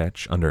small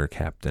ketch under a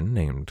captain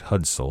named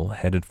Hudsell,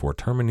 headed for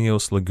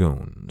Terminillos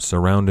Lagoon,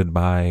 surrounded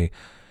by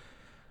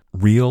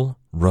real,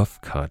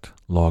 rough-cut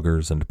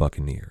loggers and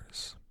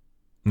buccaneers.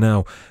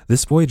 Now,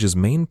 this voyage's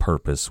main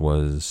purpose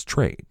was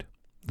trade.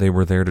 They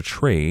were there to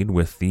trade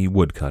with the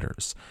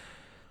woodcutters.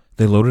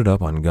 They loaded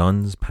up on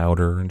guns,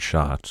 powder, and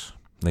shot.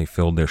 They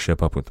filled their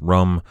ship up with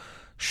rum,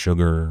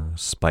 sugar,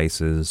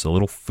 spices, a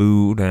little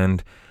food,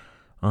 and,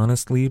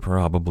 honestly,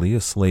 probably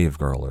a slave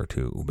girl or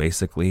two,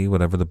 basically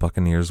whatever the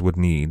buccaneers would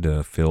need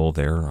to fill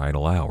their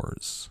idle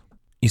hours.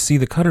 You see,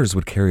 the cutters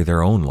would carry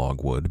their own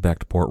logwood back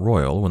to Port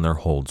Royal when their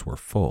holds were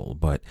full,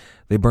 but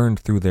they burned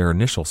through their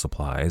initial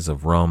supplies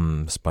of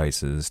rum,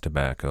 spices,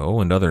 tobacco,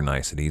 and other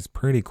niceties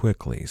pretty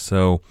quickly,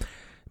 so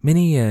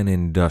many an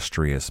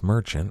industrious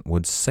merchant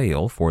would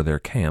sail for their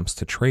camps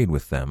to trade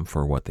with them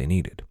for what they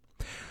needed.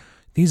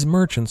 These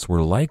merchants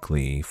were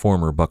likely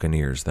former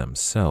buccaneers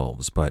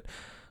themselves, but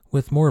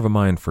with more of a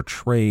mind for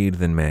trade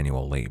than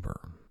manual labor.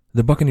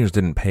 The buccaneers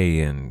didn't pay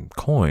in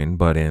coin,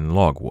 but in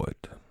logwood.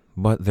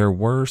 But there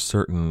were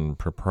certain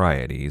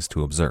proprieties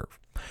to observe.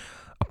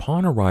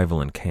 Upon arrival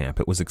in camp,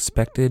 it was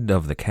expected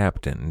of the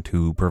captain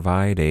to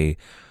provide a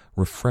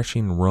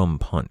refreshing rum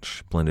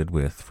punch blended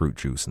with fruit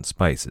juice and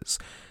spices.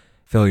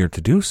 Failure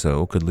to do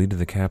so could lead to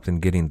the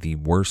captain getting the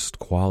worst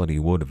quality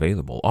wood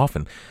available,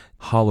 often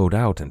hollowed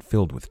out and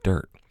filled with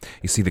dirt.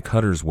 You see, the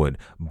cutters would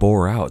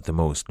bore out the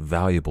most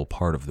valuable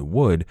part of the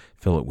wood,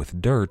 fill it with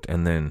dirt,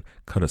 and then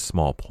cut a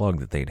small plug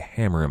that they'd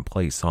hammer in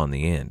place on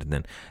the end, and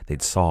then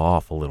they'd saw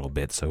off a little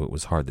bit so it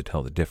was hard to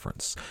tell the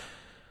difference.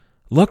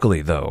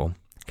 Luckily, though,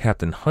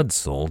 Captain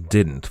Hudsell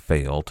didn't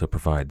fail to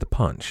provide the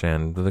punch,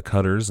 and the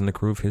cutters and the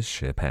crew of his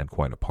ship had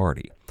quite a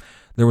party.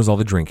 There was all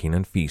the drinking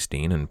and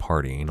feasting and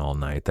partying all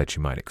night that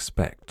you might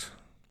expect.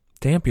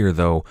 Dampier,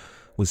 though,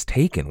 was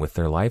taken with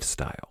their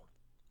lifestyle.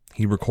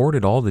 He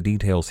recorded all the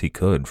details he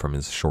could from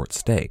his short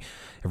stay,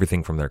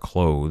 everything from their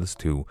clothes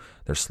to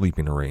their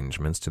sleeping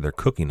arrangements to their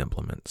cooking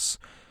implements.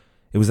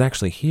 It was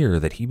actually here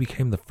that he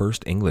became the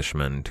first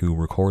Englishman to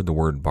record the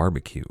word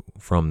barbecue,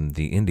 from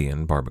the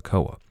Indian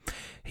barbacoa.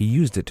 He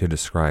used it to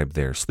describe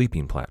their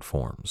sleeping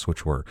platforms,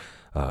 which were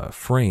a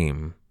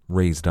frame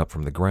raised up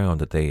from the ground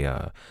that they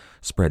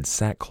spread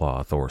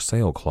sackcloth or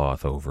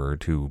sailcloth over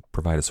to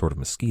provide a sort of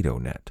mosquito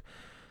net.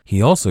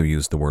 He also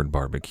used the word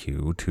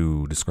barbecue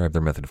to describe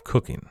their method of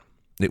cooking.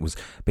 It was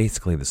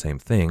basically the same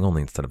thing,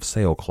 only instead of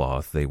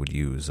sailcloth, they would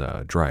use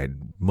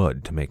dried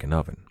mud to make an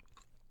oven.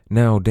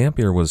 Now,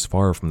 Dampier was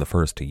far from the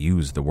first to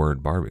use the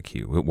word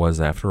barbecue. It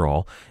was, after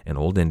all, an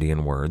old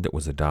Indian word that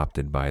was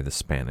adopted by the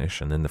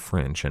Spanish and then the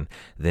French and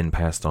then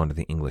passed on to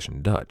the English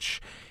and Dutch.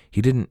 He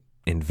didn't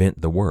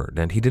invent the word,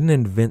 and he didn't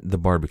invent the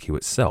barbecue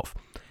itself.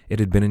 It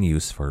had been in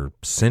use for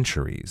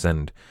centuries,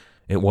 and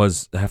it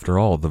was, after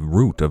all, the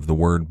root of the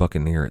word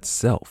buccaneer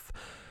itself.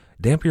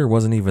 Dampier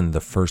wasn't even the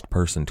first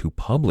person to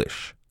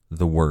publish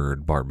the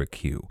word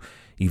barbecue.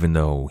 Even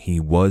though he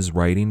was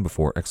writing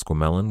before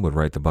Esquemeling would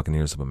write the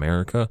Buccaneers of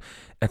America,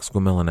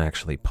 Esquemeling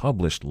actually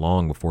published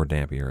long before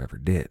Dampier ever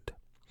did.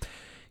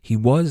 He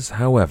was,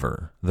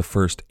 however, the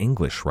first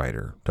English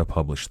writer to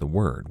publish the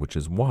word, which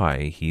is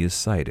why he is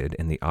cited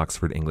in the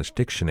Oxford English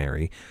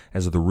Dictionary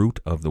as the root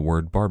of the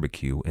word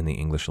barbecue in the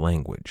English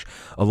language,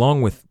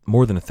 along with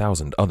more than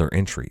 1,000 other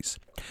entries.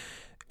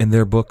 In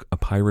their book, A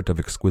Pirate of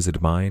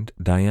Exquisite Mind,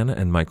 Diana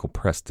and Michael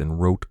Preston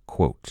wrote,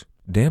 quote,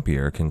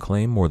 Dampier can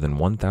claim more than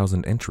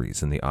 1,000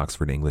 entries in the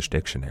Oxford English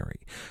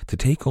Dictionary. To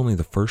take only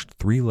the first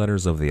 3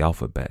 letters of the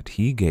alphabet,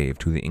 he gave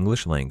to the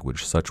English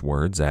language such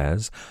words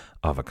as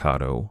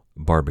avocado,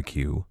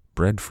 barbecue,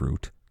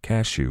 breadfruit,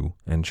 cashew,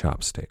 and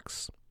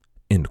chopsticks.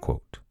 End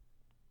quote.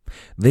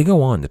 They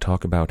go on to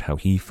talk about how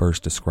he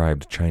first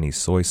described Chinese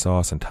soy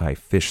sauce and Thai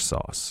fish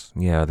sauce.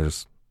 Yeah,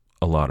 there's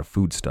a lot of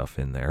food stuff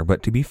in there,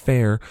 but to be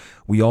fair,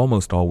 we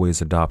almost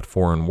always adopt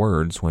foreign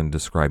words when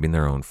describing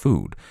their own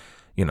food.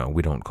 You know,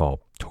 we don't call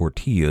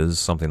tortillas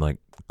something like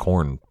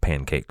corn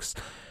pancakes.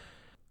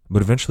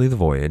 But eventually the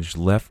voyage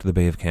left the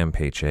Bay of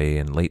Campeche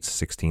in late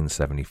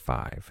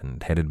 1675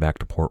 and headed back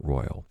to Port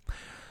Royal.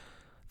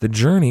 The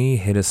journey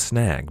hit a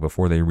snag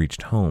before they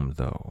reached home,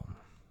 though.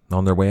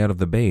 On their way out of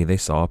the bay, they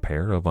saw a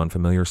pair of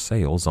unfamiliar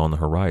sails on the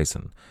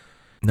horizon.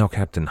 Now,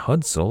 Captain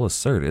Hudsell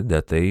asserted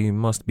that they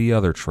must be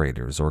other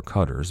traders or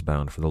cutters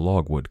bound for the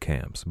logwood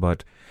camps,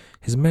 but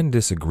his men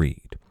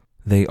disagreed.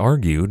 They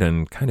argued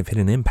and kind of hit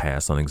an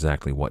impasse on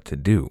exactly what to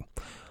do.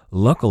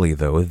 Luckily,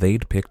 though,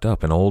 they'd picked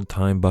up an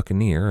old-time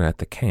buccaneer at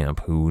the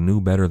camp who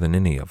knew better than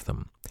any of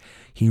them.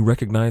 He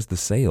recognized the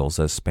sails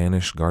as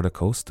Spanish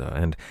guardacosta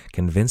and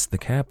convinced the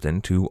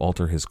captain to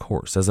alter his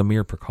course as a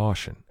mere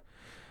precaution.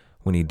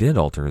 When he did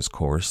alter his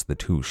course, the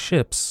 2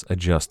 ships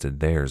adjusted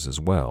theirs as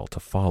well to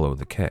follow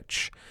the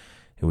ketch.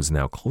 It was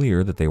now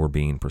clear that they were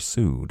being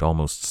pursued,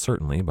 almost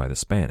certainly by the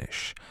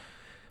Spanish.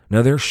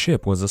 Now, their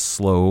ship was a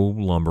slow,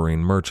 lumbering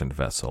merchant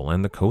vessel,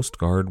 and the Coast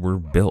Guard were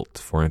built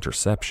for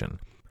interception.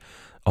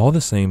 All the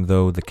same,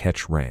 though, the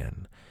ketch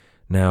ran.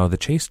 Now, the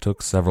chase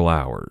took several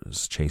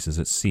hours. Chases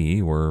at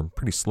sea were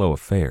pretty slow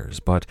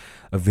affairs, but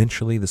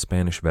eventually the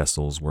Spanish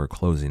vessels were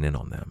closing in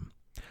on them.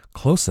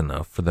 Close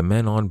enough for the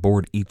men on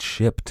board each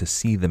ship to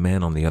see the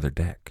men on the other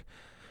deck.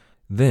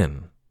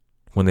 Then,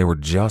 when they were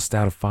just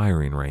out of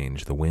firing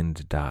range, the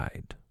wind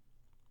died.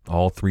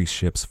 All 3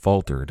 ships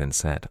faltered and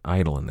sat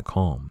idle in the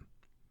calm.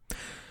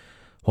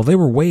 While they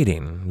were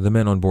waiting, the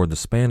men on board the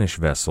Spanish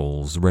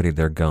vessels readied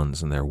their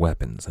guns and their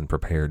weapons and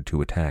prepared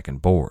to attack and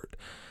board.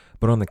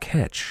 But on the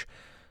ketch,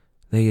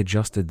 they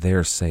adjusted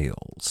their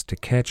sails to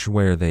catch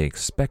where they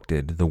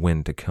expected the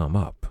wind to come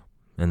up,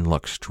 and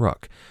luck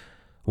struck.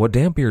 What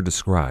Dampier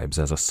describes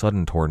as a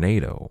sudden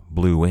tornado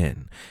blew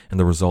in, and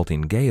the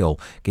resulting gale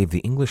gave the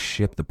English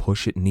ship the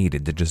push it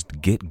needed to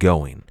just get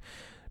going.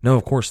 Now,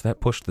 of course,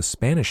 that pushed the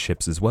Spanish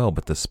ships as well,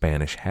 but the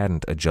Spanish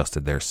hadn't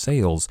adjusted their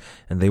sails,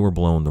 and they were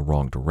blown the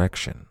wrong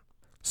direction.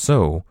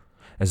 So,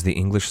 as the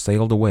English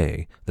sailed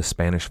away, the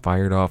Spanish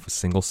fired off a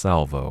single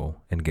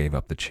salvo and gave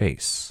up the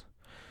chase.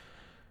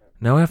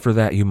 Now, after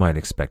that, you might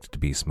expect it to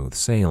be smooth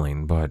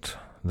sailing, but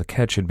the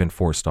ketch had been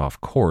forced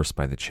off course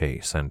by the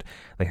chase, and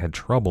they had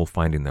trouble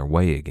finding their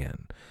way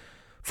again.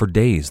 For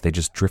days, they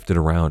just drifted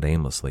around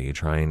aimlessly,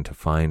 trying to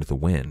find the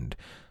wind,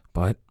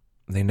 but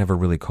they never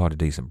really caught a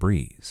decent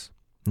breeze.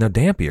 Now,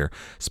 Dampier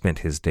spent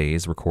his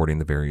days recording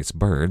the various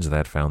birds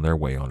that found their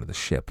way onto the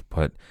ship,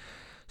 but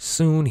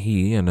soon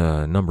he and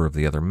a number of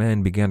the other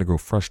men began to grow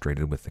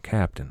frustrated with the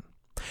captain.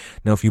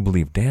 Now, if you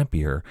believe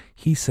Dampier,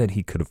 he said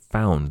he could have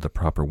found the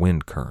proper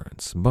wind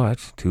currents,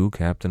 but to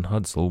Captain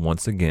Hudsell,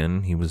 once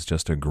again, he was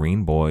just a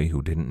green boy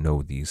who didn't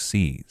know these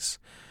seas.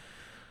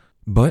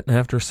 But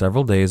after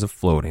several days of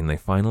floating, they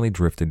finally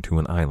drifted to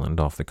an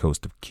island off the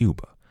coast of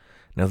Cuba.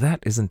 Now, that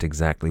isn't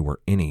exactly where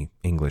any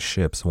English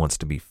ships wants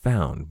to be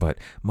found, but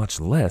much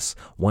less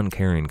one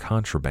carrying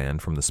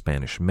contraband from the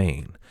Spanish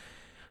Main.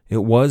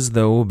 It was,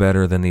 though,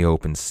 better than the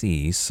open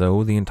sea,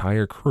 so the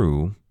entire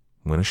crew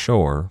went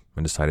ashore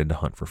and decided to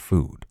hunt for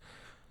food.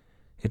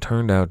 It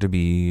turned out to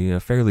be a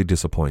fairly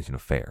disappointing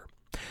affair.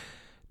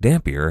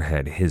 Dampier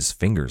had his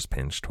fingers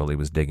pinched while he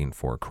was digging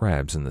for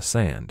crabs in the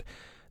sand.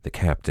 The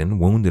captain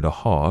wounded a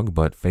hog,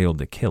 but failed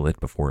to kill it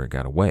before it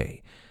got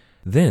away.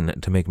 Then,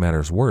 to make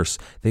matters worse,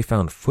 they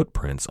found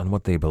footprints on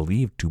what they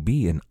believed to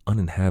be an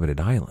uninhabited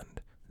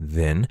island.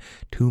 Then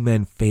 2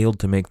 men failed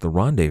to make the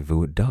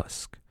rendezvous at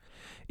dusk.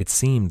 It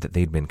seemed that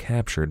they'd been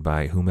captured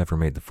by whomever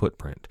made the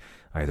footprint,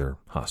 either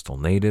hostile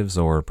natives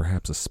or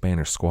perhaps a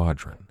Spanish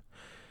squadron.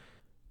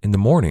 In the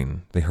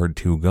morning, they heard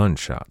 2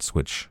 gunshots,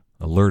 which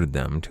alerted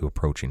them to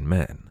approaching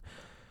men.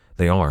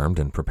 They armed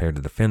and prepared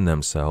to defend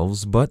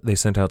themselves, but they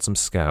sent out some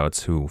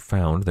scouts who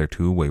found their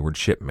 2 wayward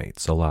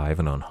shipmates alive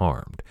and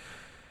unharmed.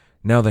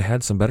 Now they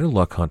had some better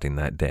luck hunting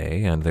that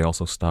day, and they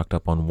also stocked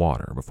up on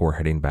water before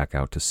heading back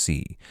out to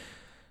sea.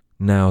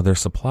 Now their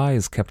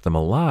supplies kept them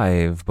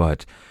alive,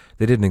 but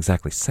they didn't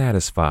exactly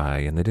satisfy,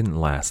 and they didn't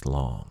last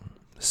long.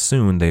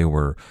 Soon they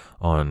were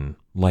on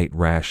light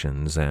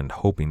rations and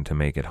hoping to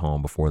make it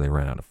home before they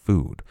ran out of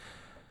food.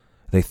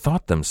 They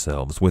thought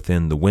themselves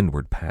within the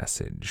Windward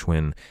Passage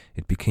when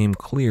it became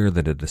clear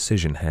that a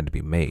decision had to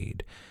be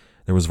made.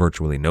 There was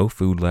virtually no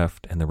food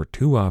left, and there were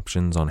 2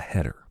 options on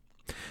header.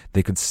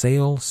 They could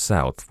sail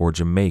south for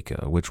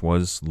Jamaica, which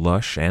was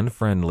lush and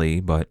friendly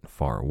but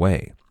far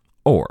away.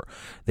 Or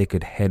they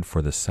could head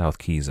for the South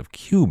Keys of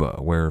Cuba,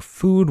 where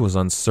food was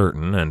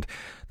uncertain and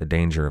the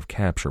danger of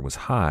capture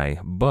was high,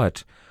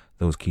 but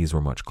those keys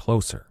were much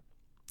closer.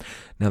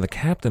 Now the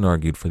captain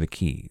argued for the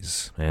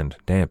Keys, and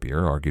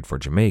Dampier argued for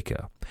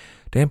Jamaica.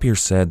 Dampier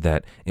said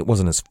that it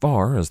wasn't as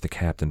far as the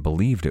captain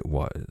believed it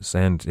was,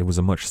 and it was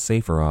a much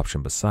safer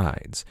option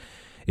besides.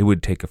 It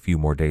would take a few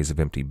more days of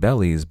empty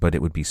bellies, but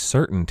it would be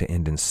certain to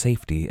end in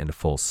safety and a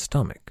full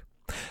stomach.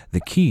 The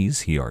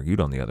Keys, he argued,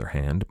 on the other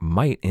hand,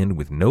 might end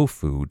with no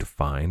food to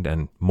find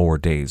and more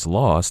days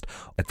lost.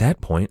 At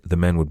that point, the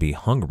men would be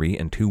hungry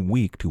and too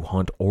weak to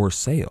hunt or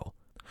sail.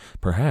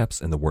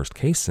 Perhaps, in the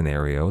worst-case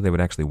scenario, they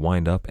would actually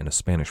wind up in a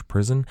Spanish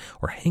prison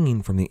or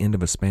hanging from the end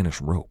of a Spanish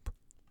rope.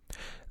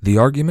 The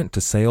argument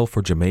to sail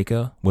for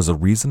Jamaica was a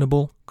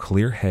reasonable,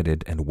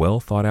 clear-headed, and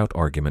well-thought-out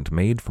argument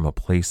made from a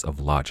place of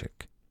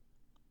logic.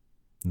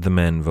 The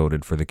men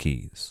voted for the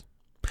Keys.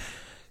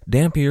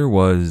 Dampier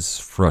was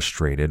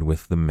frustrated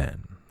with the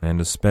men,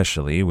 and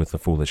especially with the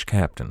foolish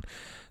captain.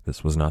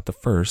 This was not the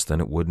first,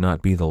 and it would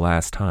not be the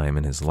last time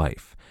in his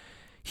life.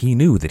 He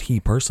knew that he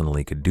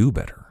personally could do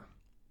better.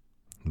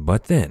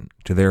 But then,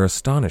 to their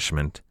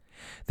astonishment,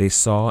 they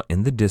saw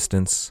in the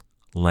distance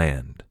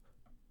land.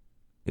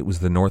 It was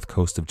the north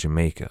coast of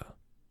Jamaica.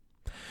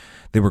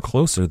 They were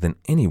closer than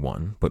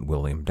anyone but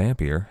William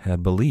Dampier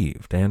had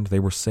believed, and they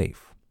were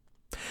safe.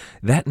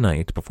 That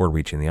night, before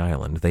reaching the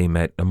island, they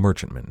met a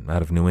merchantman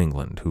out of New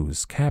England,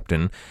 whose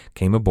captain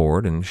came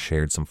aboard and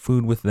shared some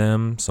food with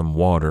them, some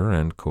water,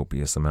 and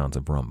copious amounts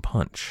of rum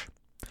punch.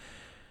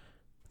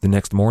 The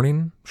next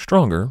morning,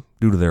 stronger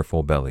due to their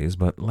full bellies,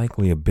 but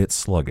likely a bit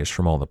sluggish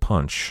from all the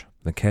punch,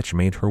 the ketch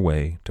made her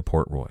way to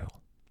Port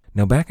Royal.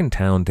 Now back in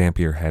town,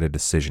 Dampier had a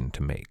decision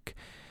to make.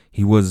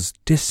 He was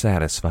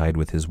dissatisfied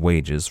with his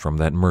wages from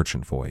that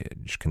merchant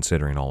voyage,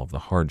 considering all of the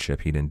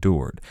hardship he'd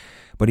endured,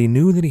 but he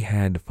knew that he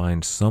had to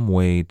find some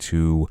way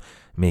to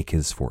make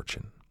his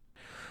fortune.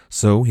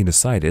 So he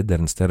decided that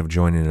instead of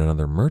joining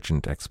another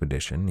merchant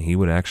expedition, he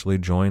would actually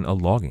join a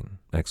logging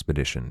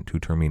expedition to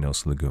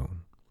Terminos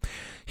Lagoon.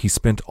 He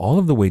spent all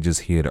of the wages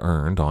he had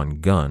earned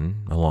on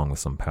gun, along with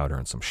some powder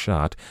and some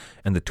shot,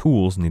 and the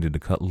tools needed to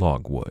cut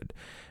logwood,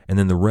 and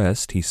then the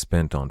rest he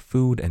spent on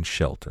food and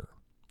shelter.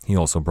 He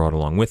also brought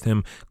along with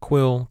him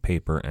quill,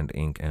 paper, and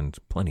ink, and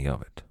plenty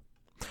of it.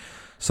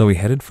 So he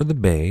headed for the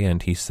bay,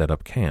 and he set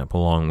up camp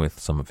along with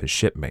some of his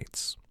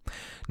shipmates.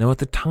 Now at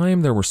the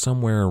time, there were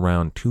somewhere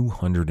around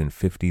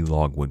 250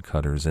 logwood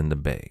cutters in the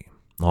bay,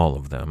 all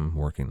of them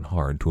working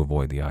hard to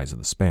avoid the eyes of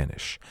the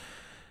Spanish.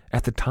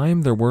 At the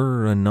time, there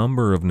were a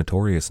number of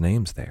notorious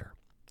names there.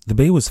 The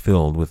bay was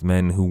filled with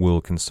men who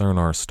will concern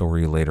our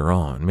story later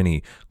on,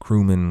 many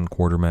crewmen,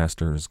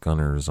 quartermasters,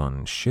 gunners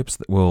on ships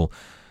that will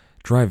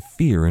drive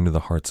fear into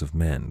the hearts of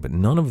men, but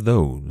none of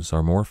those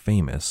are more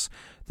famous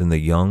than the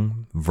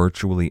young,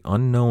 virtually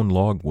unknown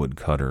logwood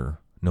cutter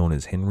known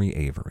as Henry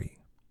Avery.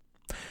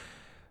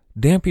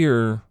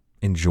 Dampier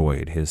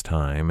enjoyed his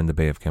time in the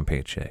Bay of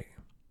Campeche.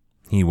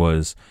 He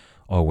was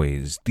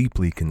always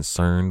deeply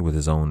concerned with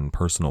his own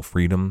personal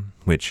freedom,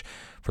 which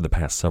for the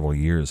past several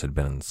years had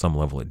been in some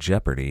level at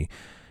jeopardy,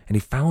 and he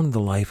found the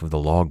life of the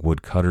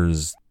logwood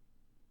cutters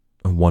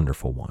a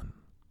wonderful one.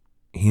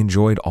 He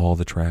enjoyed all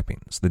the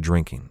trappings, the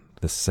drinking,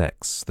 the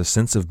sex, the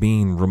sense of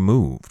being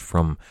removed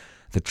from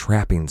the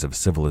trappings of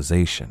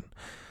civilization.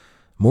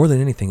 More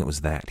than anything, it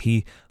was that.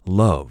 He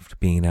loved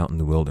being out in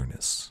the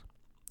wilderness.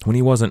 When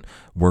he wasn't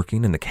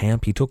working in the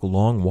camp, he took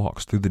long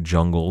walks through the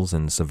jungles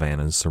and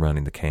savannas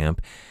surrounding the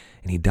camp,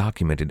 and he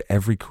documented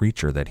every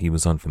creature that he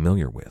was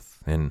unfamiliar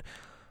with, in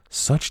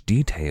such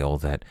detail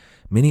that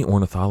many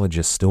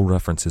ornithologists still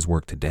reference his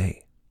work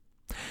today.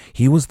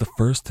 He was the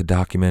first to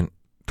document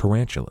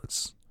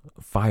tarantulas,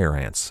 fire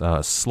ants,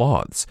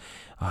 sloths,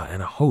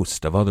 and a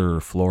host of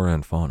other flora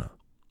and fauna.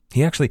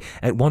 He actually,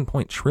 at one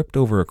point, tripped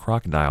over a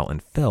crocodile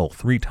and fell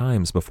 3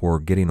 times before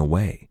getting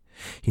away.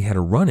 He had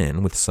a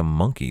run-in with some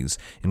monkeys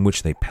in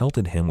which they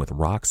pelted him with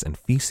rocks and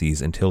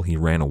feces until he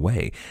ran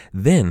away.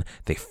 Then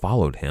they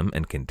followed him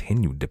and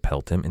continued to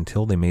pelt him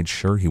until they made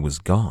sure he was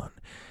gone.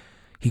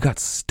 He got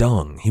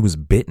stung, he was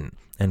bitten,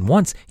 and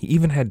once he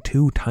even had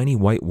 2 tiny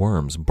white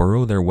worms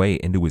burrow their way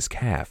into his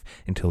calf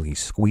until he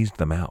squeezed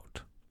them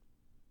out.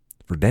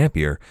 For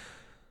Dampier,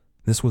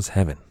 this was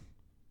heaven.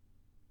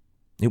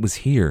 It was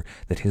here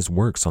that his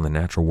works on the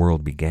natural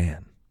world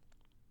began.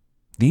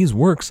 These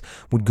works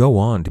would go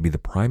on to be the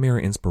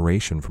primary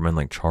inspiration for men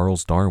like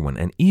Charles Darwin,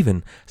 and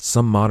even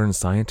some modern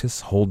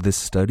scientists hold this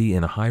study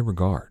in a high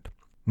regard.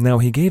 Now,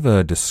 he gave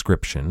a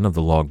description of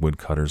the logwood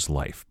cutter's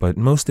life, but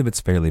most of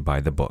it's fairly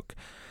by the book.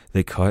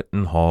 They cut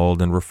and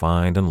hauled and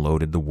refined and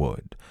loaded the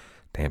wood.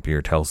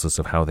 Dampier tells us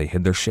of how they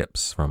hid their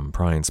ships from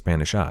prying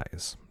Spanish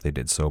eyes. They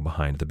did so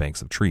behind the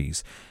banks of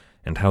trees,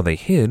 and how they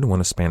hid when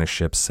a Spanish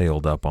ship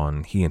sailed up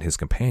on he and his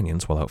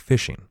companions while out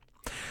fishing.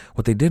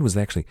 What they did was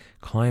they actually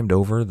climbed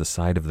over the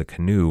side of the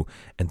canoe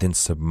and then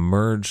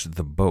submerged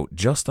the boat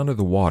just under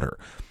the water.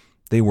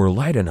 They were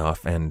light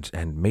enough and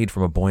made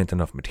from a buoyant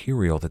enough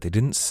material that they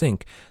didn't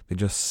sink. They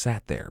just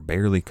sat there,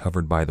 barely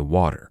covered by the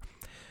water.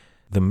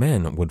 The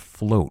men would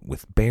float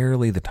with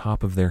barely the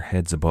top of their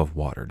heads above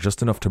water,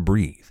 just enough to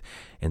breathe,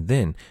 and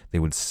then they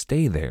would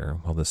stay there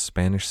while the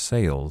Spanish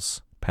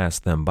sails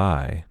passed them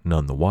by,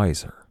 none the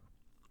wiser.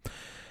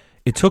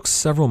 It took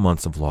several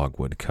months of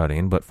logwood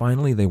cutting, but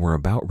finally they were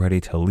about ready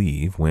to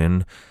leave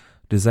when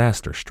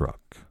disaster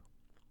struck.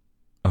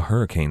 A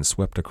hurricane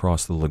swept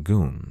across the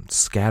lagoon,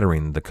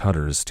 scattering the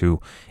cutters to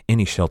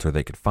any shelter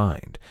they could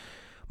find.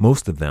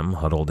 Most of them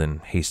huddled in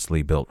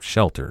hastily built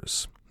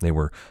shelters. They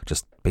were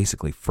just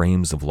basically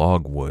frames of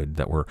logwood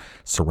that were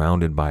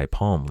surrounded by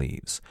palm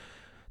leaves.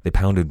 They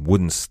pounded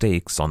wooden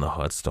stakes on the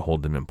huts to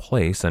hold them in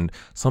place, and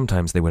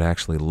sometimes they would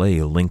actually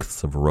lay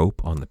lengths of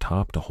rope on the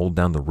top to hold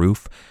down the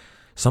roof.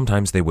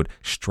 Sometimes they would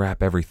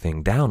strap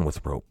everything down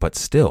with rope, but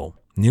still,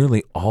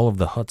 nearly all of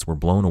the huts were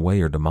blown away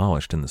or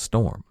demolished in the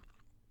storm.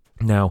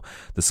 Now,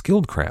 the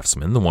skilled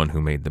craftsman, the one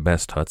who made the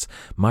best huts,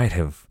 might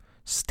have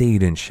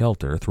stayed in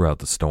shelter throughout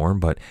the storm,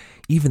 but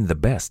even the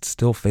best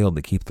still failed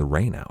to keep the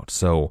rain out.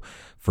 So,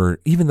 for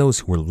even those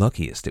who were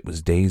luckiest, it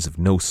was days of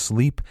no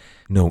sleep,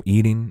 no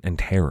eating, and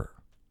terror.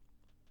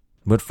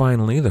 But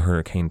finally, the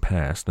hurricane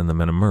passed and the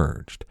men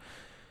emerged.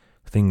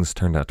 Things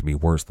turned out to be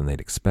worse than they'd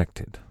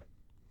expected.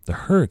 The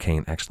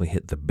hurricane actually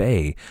hit the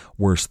bay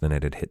worse than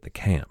it had hit the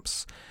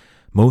camps.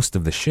 Most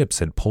of the ships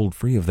had pulled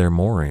free of their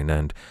mooring,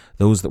 and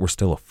those that were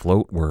still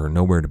afloat were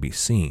nowhere to be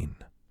seen.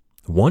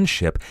 One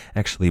ship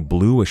actually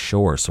blew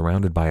ashore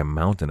surrounded by a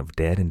mountain of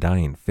dead and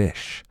dying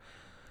fish.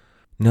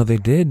 Now, they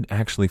did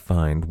actually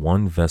find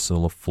one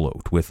vessel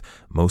afloat with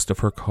most of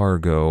her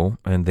cargo,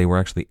 and they were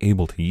actually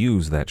able to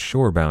use that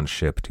shorebound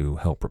ship to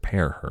help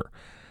repair her.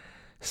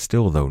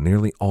 Still, though,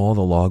 nearly all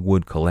the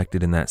logwood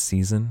collected in that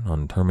season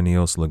on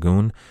Terminios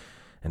Lagoon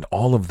and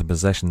all of the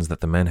possessions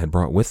that the men had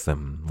brought with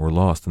them were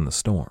lost in the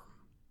storm.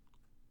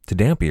 To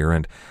Dampier,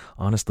 and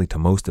honestly to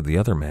most of the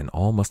other men,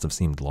 all must have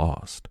seemed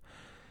lost.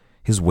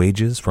 His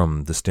wages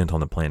from the stint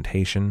on the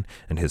plantation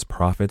and his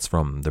profits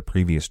from the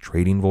previous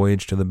trading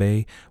voyage to the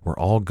bay were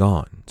all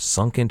gone,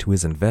 sunk into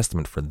his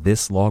investment for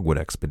this logwood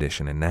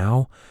expedition, and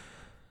now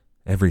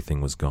everything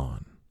was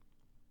gone.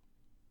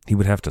 He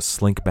would have to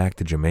slink back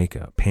to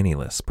Jamaica,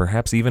 penniless,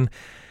 perhaps even,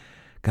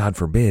 God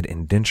forbid,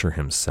 indenture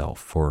himself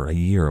for a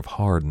year of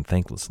hard and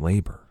thankless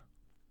labor.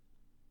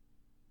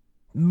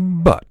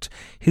 But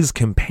his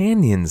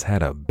companions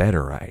had a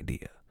better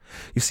idea.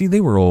 You see,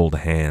 they were old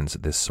hands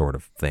at this sort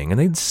of thing, and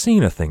they'd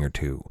seen a thing or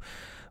two.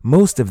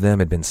 Most of them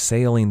had been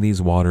sailing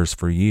these waters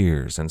for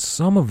years, and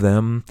some of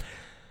them,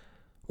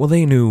 well,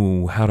 they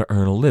knew how to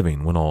earn a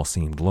living when all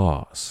seemed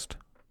lost.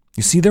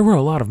 You see, there were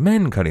a lot of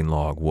men cutting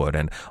logwood,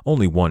 and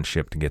only one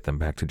ship to get them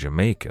back to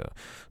Jamaica,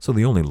 so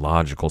the only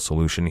logical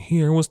solution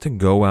here was to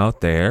go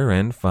out there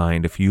and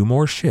find a few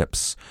more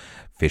ships.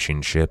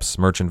 Fishing ships,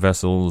 merchant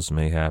vessels,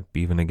 mayhap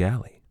even a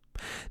galley.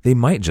 They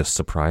might just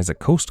surprise a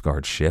Coast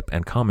Guard ship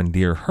and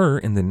commandeer her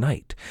in the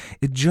night.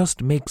 It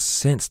just makes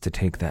sense to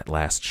take that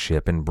last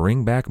ship and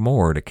bring back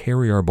more to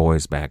carry our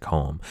boys back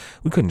home.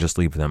 We couldn't just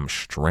leave them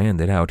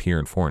stranded out here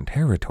in foreign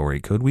territory,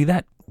 could we?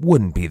 That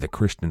wouldn't be the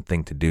Christian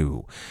thing to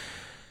do.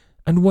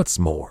 And what's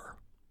more,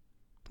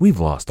 we've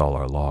lost all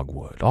our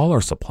logwood, all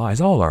our supplies,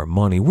 all our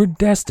money. We're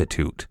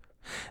destitute.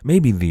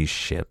 Maybe these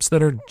ships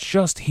that are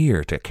just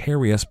here to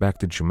carry us back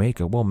to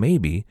Jamaica, well,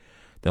 maybe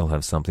they'll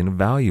have something of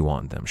value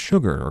on them,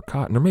 sugar or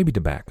cotton or maybe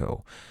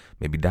tobacco,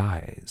 maybe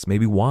dyes,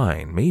 maybe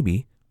wine,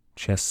 maybe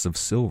chests of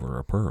silver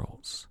or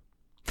pearls.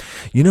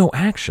 You know,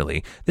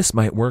 actually, this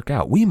might work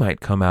out. We might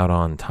come out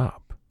on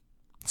top.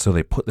 So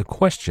they put the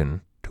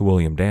question to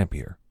William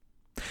Dampier.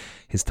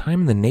 His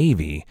time in the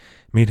Navy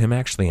made him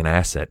actually an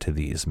asset to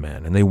these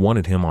men, and they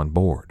wanted him on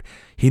board.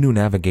 He knew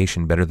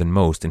navigation better than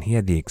most, and he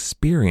had the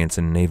experience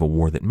in naval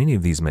war that many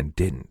of these men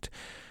didn't.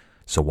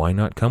 So why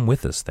not come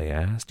with us, they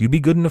asked. You'd be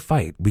good in a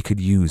fight. We could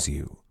use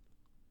you.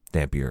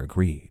 Dampier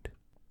agreed.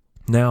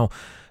 Now,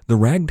 the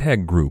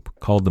ragtag group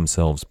called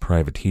themselves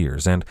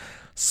privateers, and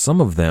some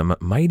of them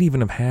might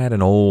even have had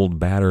an old,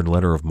 battered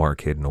letter of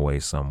marque hidden away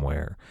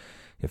somewhere.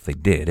 If they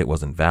did, it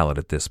wasn't valid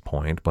at this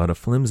point, but a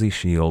flimsy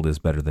shield is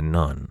better than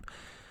none.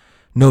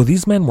 No,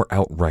 these men were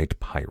outright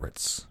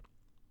pirates.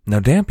 Now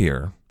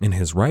Dampier, in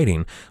his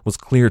writing, was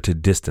clear to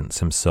distance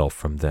himself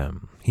from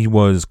them. He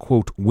was,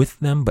 quote, with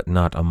them but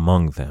not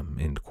among them,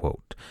 end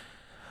quote.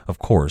 Of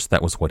course,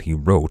 that was what he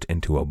wrote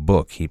into a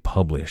book he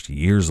published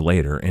years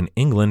later in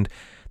England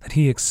that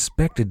he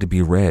expected to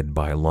be read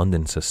by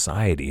London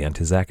society and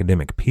his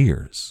academic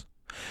peers.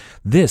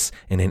 This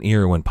in an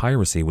era when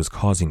piracy was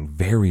causing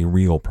very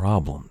real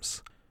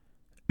problems.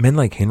 Men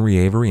like Henry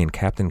Avery and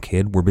Captain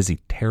Kidd were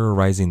busy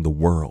terrorizing the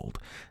world.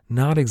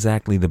 Not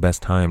exactly the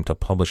best time to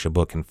publish a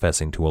book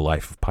confessing to a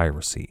life of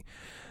piracy.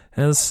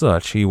 As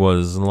such, he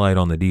was light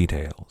on the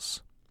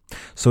details.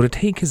 So to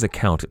take his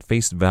account at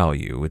face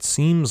value, it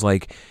seems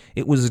like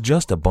it was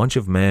just a bunch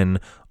of men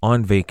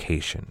on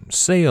vacation,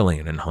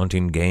 sailing and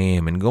hunting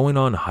game and going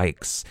on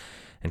hikes,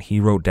 and he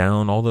wrote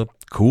down all the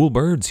cool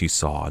birds he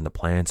saw and the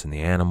plants and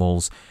the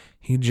animals.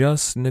 He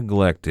just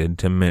neglected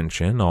to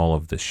mention all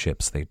of the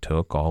ships they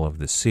took, all of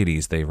the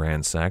cities they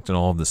ransacked, and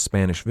all of the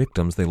Spanish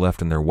victims they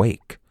left in their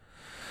wake.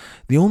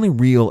 The only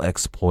real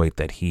exploit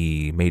that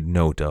he made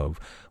note of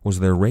was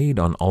their raid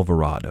on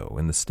Alvarado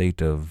in the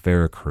state of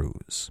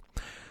Veracruz.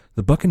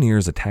 The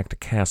buccaneers attacked a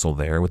castle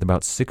there with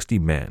about 60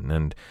 men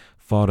and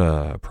fought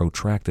a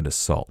protracted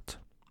assault.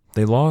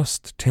 They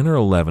lost 10 or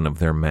 11 of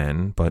their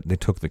men, but they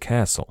took the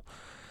castle.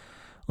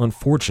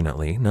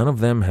 Unfortunately, none of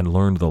them had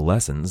learned the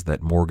lessons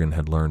that Morgan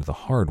had learned the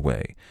hard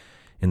way.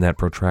 In that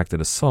protracted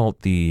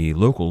assault, the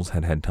locals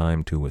had had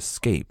time to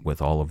escape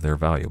with all of their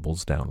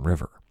valuables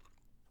downriver.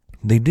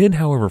 They did,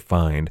 however,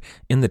 find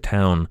in the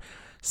town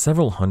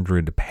several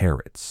hundred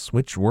parrots,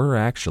 which were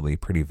actually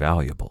pretty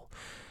valuable.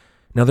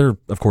 Now, they're,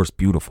 of course,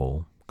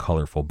 beautiful,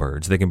 colorful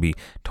birds. They can be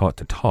taught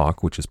to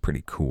talk, which is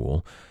pretty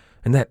cool.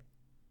 And that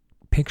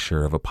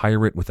picture of a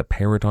pirate with a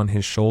parrot on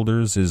his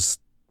shoulders is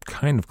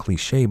kind of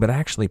cliche, but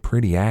actually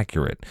pretty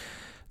accurate.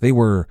 They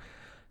were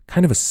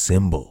kind of a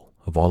symbol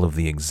of all of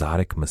the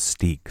exotic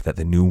mystique that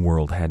the New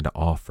World had to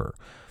offer.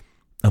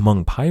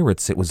 Among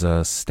pirates, it was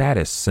a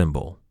status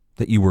symbol,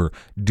 that you were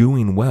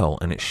doing well,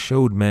 and it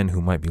showed men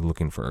who might be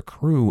looking for a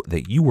crew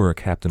that you were a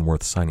captain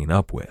worth signing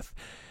up with.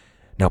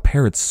 Now,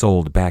 parrots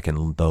sold back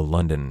in the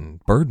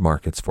London bird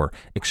markets for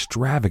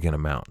extravagant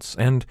amounts,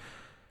 and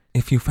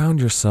if you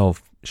found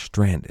yourself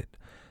stranded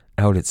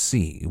out at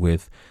sea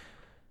with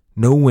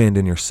no wind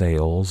in your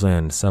sails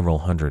and several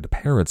hundred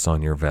parrots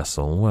on your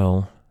vessel,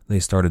 well, they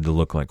started to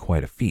look like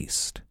quite a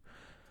feast.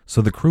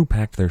 So the crew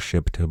packed their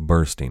ship to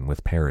bursting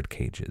with parrot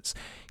cages.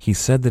 He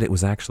said that it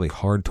was actually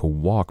hard to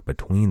walk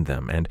between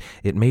them, and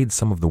it made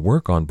some of the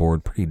work on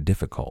board pretty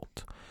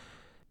difficult.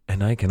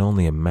 And I can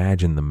only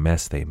imagine the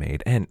mess they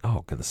made. And,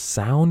 the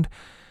sound?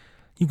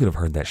 You could have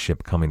heard that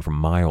ship coming from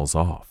miles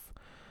off.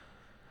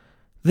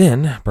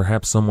 Then,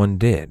 perhaps someone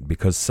did,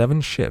 because 7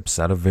 ships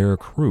out of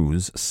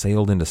Veracruz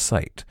sailed into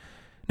sight.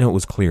 Now, it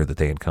was clear that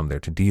they had come there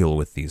to deal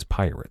with these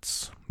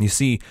pirates. You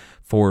see,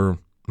 for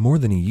more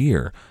than a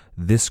year,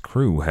 this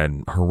crew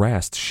had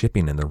harassed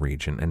shipping in the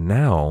region, and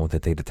now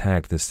that they'd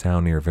attacked this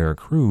town near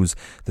Veracruz,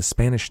 the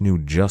Spanish knew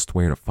just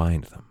where to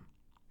find them.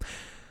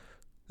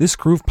 This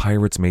crew of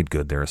pirates made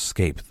good their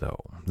escape,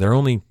 though. Their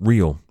only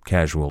real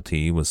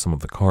casualty was some of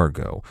the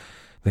cargo.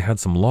 They had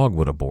some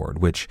logwood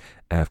aboard, which,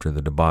 after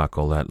the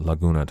debacle at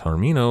Laguna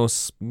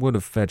Terminos, would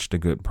have fetched a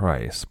good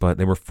price, but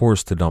they were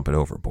forced to dump it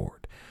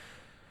overboard.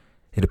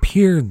 It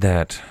appeared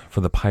that,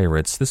 for the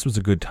pirates, this was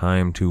a good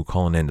time to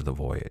call an end to the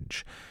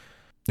voyage.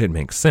 It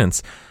makes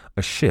sense.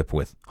 A ship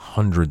with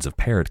hundreds of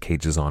parrot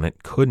cages on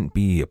it couldn't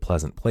be a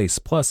pleasant place.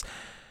 Plus,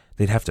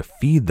 they'd have to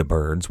feed the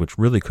birds, which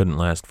really couldn't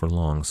last for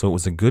long. So it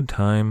was a good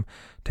time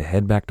to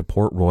head back to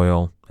Port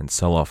Royal and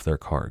sell off their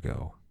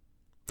cargo.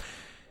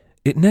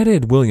 It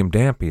netted William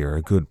Dampier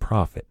a good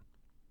profit.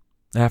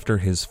 After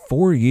his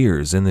 4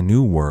 years in the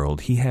New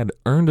World, he had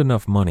earned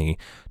enough money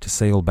to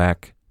sail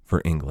back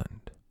for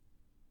England.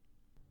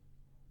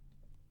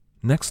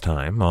 Next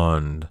time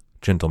on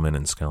Gentlemen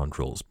and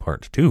Scoundrels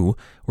Part 2,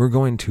 we're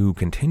going to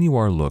continue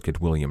our look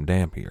at William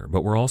Dampier,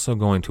 but we're also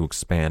going to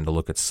expand a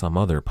look at some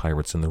other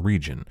pirates in the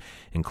region,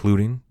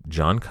 including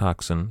John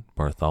Coxon,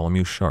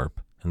 Bartholomew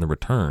Sharp, and the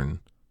return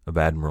of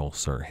Admiral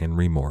Sir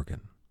Henry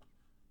Morgan.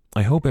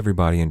 I hope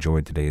everybody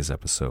enjoyed today's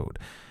episode.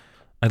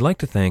 I'd like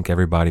to thank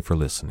everybody for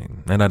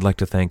listening, and I'd like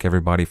to thank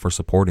everybody for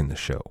supporting the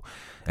show.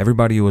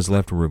 Everybody who has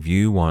left a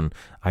review on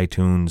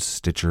iTunes,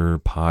 Stitcher,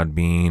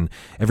 Podbean,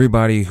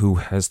 everybody who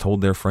has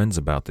told their friends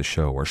about the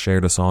show or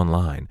shared us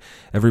online,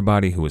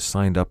 everybody who has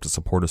signed up to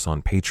support us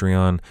on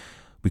Patreon.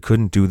 We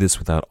couldn't do this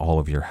without all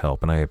of your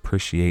help, and I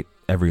appreciate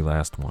every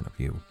last one of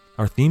you.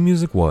 Our theme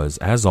music was,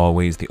 as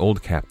always, The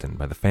Old Captain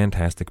by the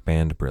fantastic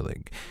band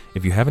Brillig.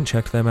 If you haven't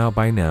checked them out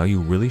by now, you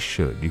really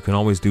should. You can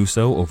always do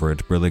so over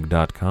at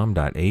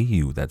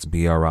brillig.com.au. That's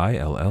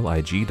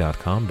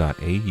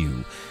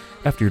BRILLIG.com.au.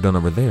 After you're done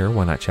over there,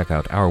 why not check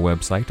out our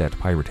website at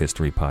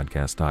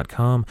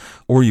piratehistorypodcast.com,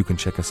 or you can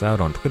check us out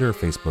on Twitter,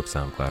 Facebook,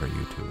 SoundCloud, or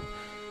YouTube.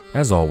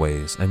 As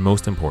always, and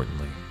most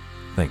importantly,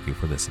 thank you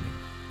for listening.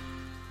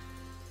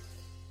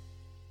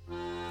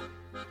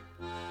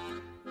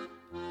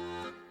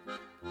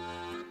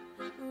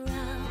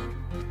 Round,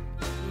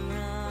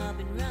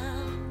 Robin,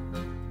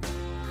 round,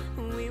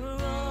 we were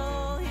all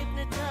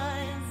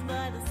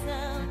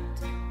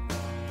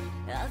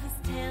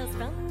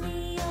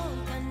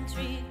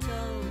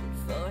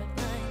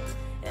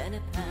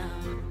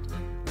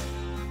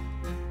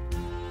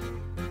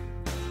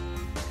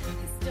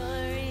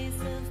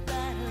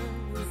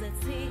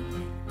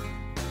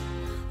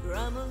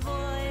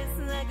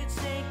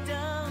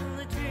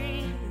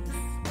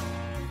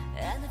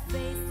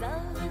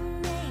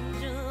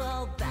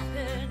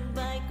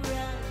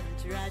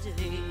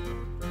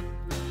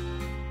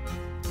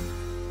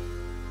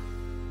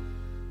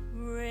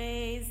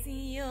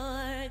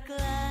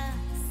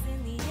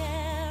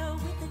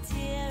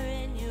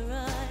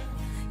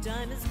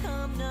has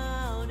come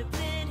now to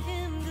bid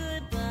him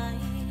goodbye.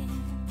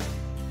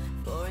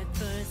 For at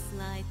first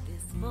light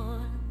this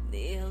morn,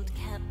 the old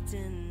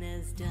captain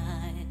has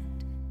died.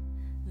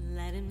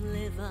 Let him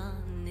live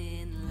on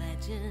in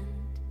legend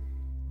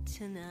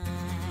tonight.